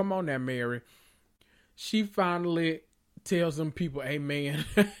cold. Come on now, Mary. She finally tells them people, amen.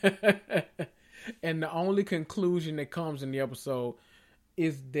 And the only conclusion that comes in the episode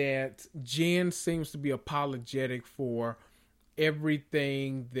is that Jen seems to be apologetic for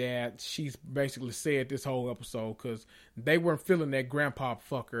everything that she's basically said this whole episode, because they weren't feeling that grandpa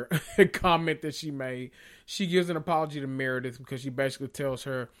fucker comment that she made. She gives an apology to Meredith because she basically tells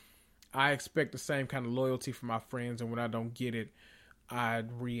her, I expect the same kind of loyalty from my friends, and when I don't get it, I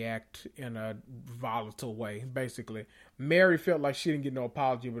react in a volatile way, basically. Mary felt like she didn't get no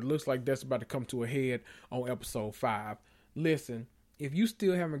apology, but it looks like that's about to come to a head on episode 5. Listen, if you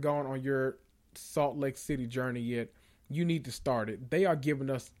still haven't gone on your Salt Lake City journey yet, you need to start it. They are giving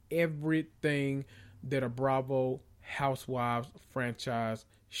us everything that a Bravo Housewives franchise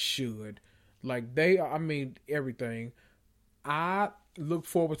should. Like, everything. I look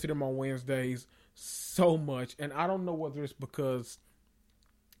forward to them on Wednesdays so much, and I don't know whether it's because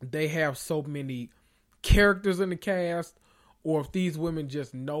they have so many characters in the cast, or if these women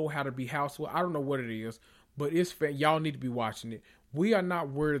just know how to be housewives. I don't know what it is, but y'all need to be watching it. We are not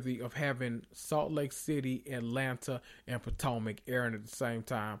worthy of having Salt Lake City, Atlanta, and Potomac airing at the same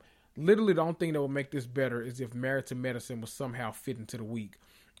time. Literally, the only thing that would make this better is if Married to Medicine was somehow fit into the week.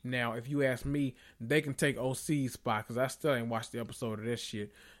 Now, if you ask me, they can take OC's spot, because I still ain't watched the episode of that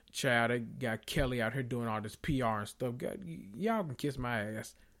shit. Child, they got Kelly out here doing all this PR and stuff. God, y'all can kiss my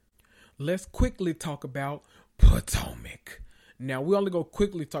ass. Let's quickly talk about Potomac. Now, we only go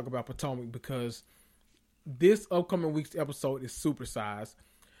quickly talk about Potomac because this upcoming week's episode is supersized.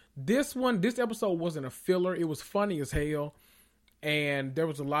 This episode wasn't a filler. It was funny as hell, and there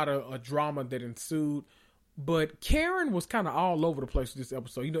was a lot of drama that ensued. But Karen was kind of all over the place with this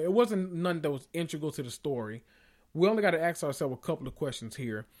episode. It wasn't none that was integral to the story. We only got to ask ourselves a couple of questions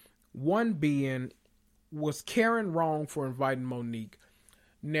here. One being, was Karen wrong for inviting Monique?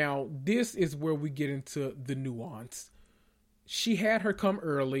 Now, this is where we get into the nuance. She had her come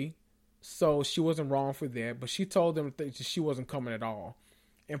early, so she wasn't wrong for that, but she told them that she wasn't coming at all.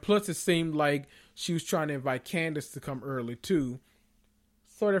 And plus, it seemed like she was trying to invite Candace to come early, too,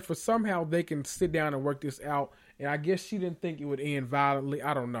 so that for somehow they can sit down and work this out. And I guess she didn't think it would end violently.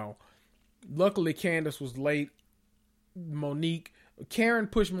 I don't know. Luckily, Candace was late. Karen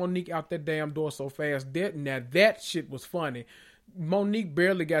pushed Monique out that damn door so fast. That shit was funny. Monique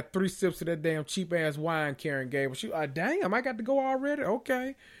barely got 3 sips of that damn cheap ass wine Karen gave her. She was like, damn, I got to go already?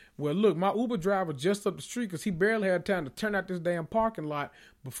 Okay. Well, look, my Uber driver just up the street because he barely had time to turn out this damn parking lot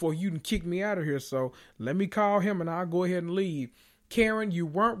before you can kick me out of here. So let me call him and I'll go ahead and leave. Karen, you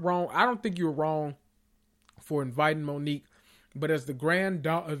weren't wrong. I don't think you were wrong for inviting Monique. But as the grand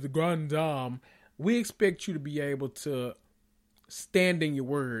dame, we expect you to be able to stand in your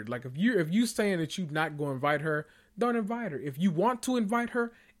word. Like if you saying that you're not going to invite her, don't invite her. If you want to invite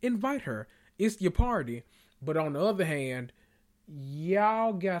her, invite her. It's your party. But on the other hand,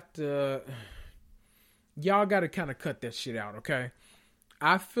 y'all got to kind of cut that shit out, okay?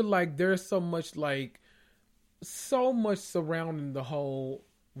 I feel like there's so much surrounding the whole,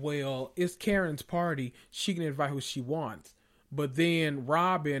 well, it's Karen's party. She can invite who she wants. But then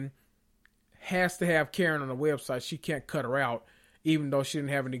Robin has to have Karen on the website. She can't cut her out, even though she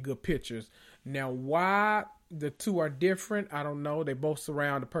didn't have any good pictures. Now, why the two are different, I don't know. They both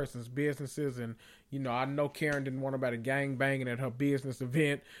surround the person's businesses. And, I know Karen didn't want about a gang banging at her business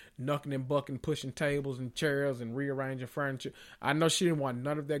event, knucking and bucking, pushing tables and chairs and rearranging furniture. I know she didn't want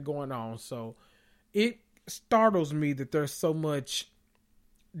none of that going on. So it startles me that there's so much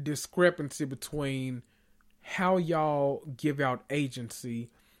discrepancy between how y'all give out agency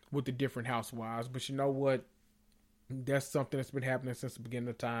with the different housewives. But you know what? That's something that's been happening since the beginning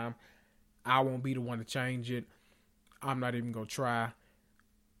of time. I won't be the one to change it. I'm not even going to try.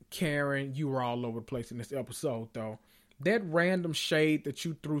 Karen, you were all over the place in this episode, though. That random shade that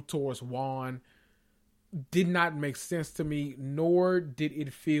you threw towards Juan did not make sense to me, nor did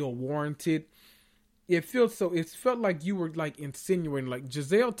it feel warranted. It felt like you were like insinuating, like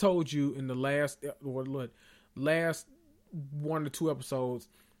Giselle told you in the last 1 or 2 episodes,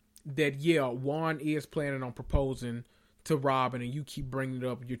 that, yeah, Juan is planning on proposing to Robin, and you keep bringing it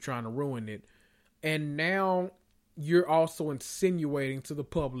up, you're trying to ruin it. And now you're also insinuating to the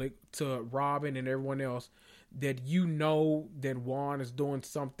public, to Robin and everyone else, that you know that Juan is doing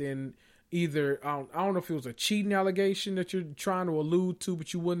something, either, I don't know if it was a cheating allegation that you're trying to allude to,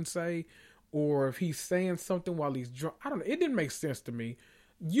 but you wouldn't say, or if he's saying something while he's drunk. I don't know. It didn't make sense to me.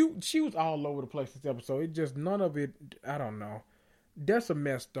 She was all over the place this episode. It just, none of it, I don't know. That's a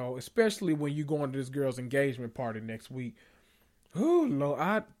mess, though, especially when you go into this girl's engagement party next week. Oh,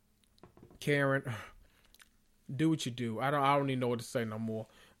 Lord, Karen, do what you do. I don't even know what to say no more.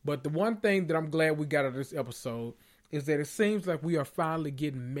 But the one thing that I'm glad we got out of this episode is that it seems like we are finally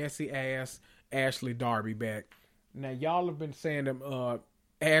getting messy ass Ashley Darby back. Now, y'all have been saying that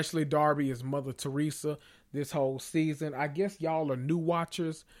Ashley Darby is Mother Teresa this whole season. I guess y'all are new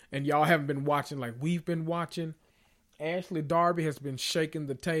watchers and y'all haven't been watching like we've been watching. Ashley Darby has been shaking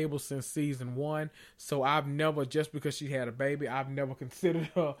the table since season 1. So I've never, just because she had a baby, I've never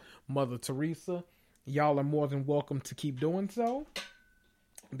considered her Mother Teresa. Y'all are more than welcome to keep doing so.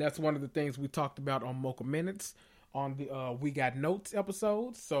 That's one of the things we talked about on Mocha Minutes on the We Got Notes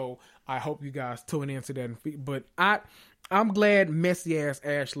episode. So I hope you guys tune into that. But I'm glad messy ass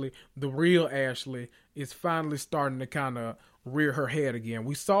Ashley, the real Ashley, is finally starting to kind of rear her head again.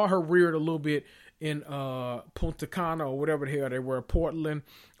 We saw her rear it a little bit in Punta Cana or whatever the hell they were, Portland,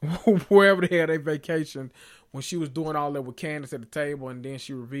 wherever the hell they vacationed, when she was doing all that with Candace at the table, and then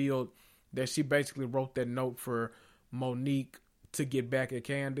she revealed that she basically wrote that note for Monique to get back at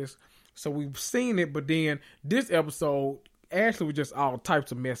Candace. So we've seen it, but then this episode, Ashley was just all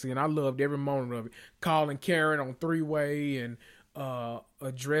types of messy, and I loved every moment of it. Calling Karen on three-way and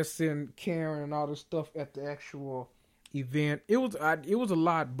addressing Karen and all this stuff at the actual event. It was a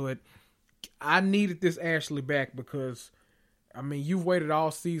lot, but I needed this Ashley back because, I mean, you've waited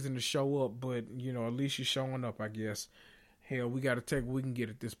all season to show up, but, you know, at least you're showing up, I guess. Hell, we got to take what we can get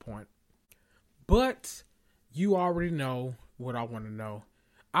at this point. But you already know what I want to know.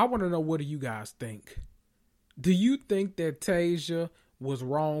 I want to know, what do you guys think? Do you think that Tasia was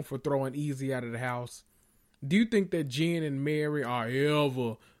wrong for throwing Easy out of the house? Do you think that Jen and Mary are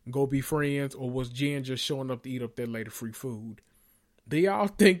ever go be friends, or was Jen just showing up to eat up that lady free food? Do y'all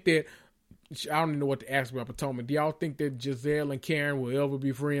think that, I don't even know what to ask about Potomac, do y'all think that Giselle and Karen will ever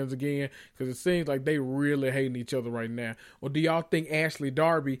be friends again? Because it seems like they really hating each other right now. Or do y'all think Ashley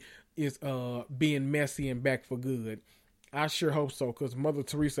Darby is being messy and back for good? I sure hope so, because Mother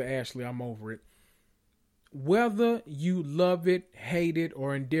Teresa Ashley, I'm over it. Whether you love it, hate it,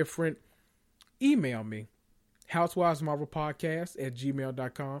 or indifferent, email me,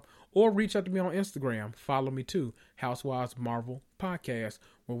 housewivesmarvelpodcast@gmail.com, or reach out to me on Instagram. Follow me too, Housewives Marvel Podcast,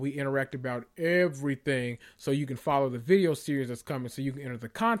 where we interact about everything, so you can follow the video series that's coming, so you can enter the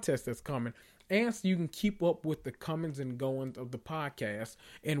contest that's coming, and so you can keep up with the comings and goings of the podcast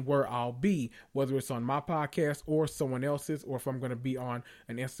and where I'll be, whether it's on my podcast or someone else's, or if I'm going to be on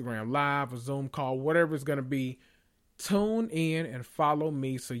an Instagram Live, a Zoom call, whatever it's going to be. Tune in and follow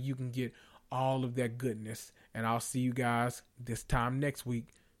me so you can get all of that goodness. And I'll see you guys this time next week.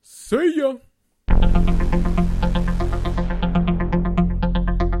 See ya!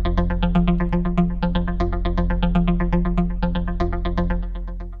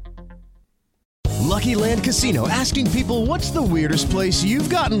 Lucky Land Casino, asking people, what's the weirdest place you've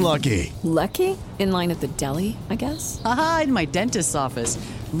gotten lucky? Lucky? In line at the deli, I guess? Aha, in my dentist's office.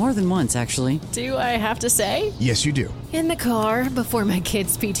 More than once, actually. Do I have to say? Yes, you do. In the car before my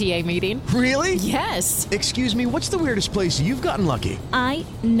kids' PTA meeting. Really? Yes. Excuse me, what's the weirdest place you've gotten lucky? I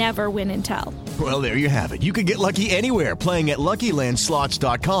never win and tell. Well, there you have it. You can get lucky anywhere, playing at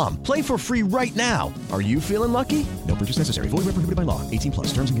LuckyLandSlots.com. Play for free right now. Are you feeling lucky? No purchase necessary. Void where prohibited by law.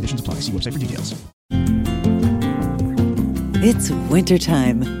 18+. Terms and conditions apply. See website for details. It's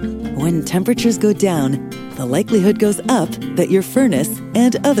wintertime. When temperatures go down, the likelihood goes up that your furnace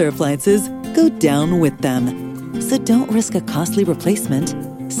and other appliances go down with them. So don't risk a costly replacement.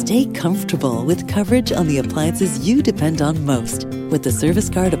 Stay comfortable with coverage on the appliances you depend on most with the Service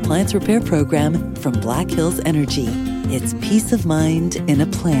Guard Appliance Repair Program from Black Hills Energy. It's peace of mind in a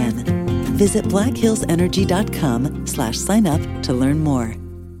plan. Visit blackhillsenergy.com/sign up to learn more.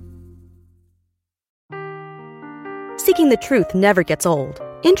 Seeking the truth never gets old.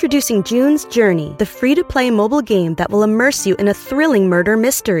 Introducing June's Journey, the free-to-play mobile game that will immerse you in a thrilling murder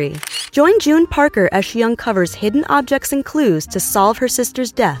mystery. Join June Parker as she uncovers hidden objects and clues to solve her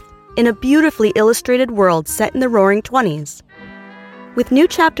sister's death in a beautifully illustrated world set in the Roaring '20s. With new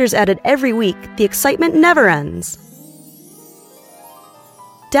chapters added every week, the excitement never ends.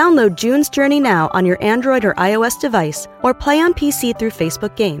 Download June's Journey now on your Android or iOS device, or play on PC through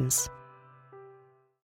Facebook Games.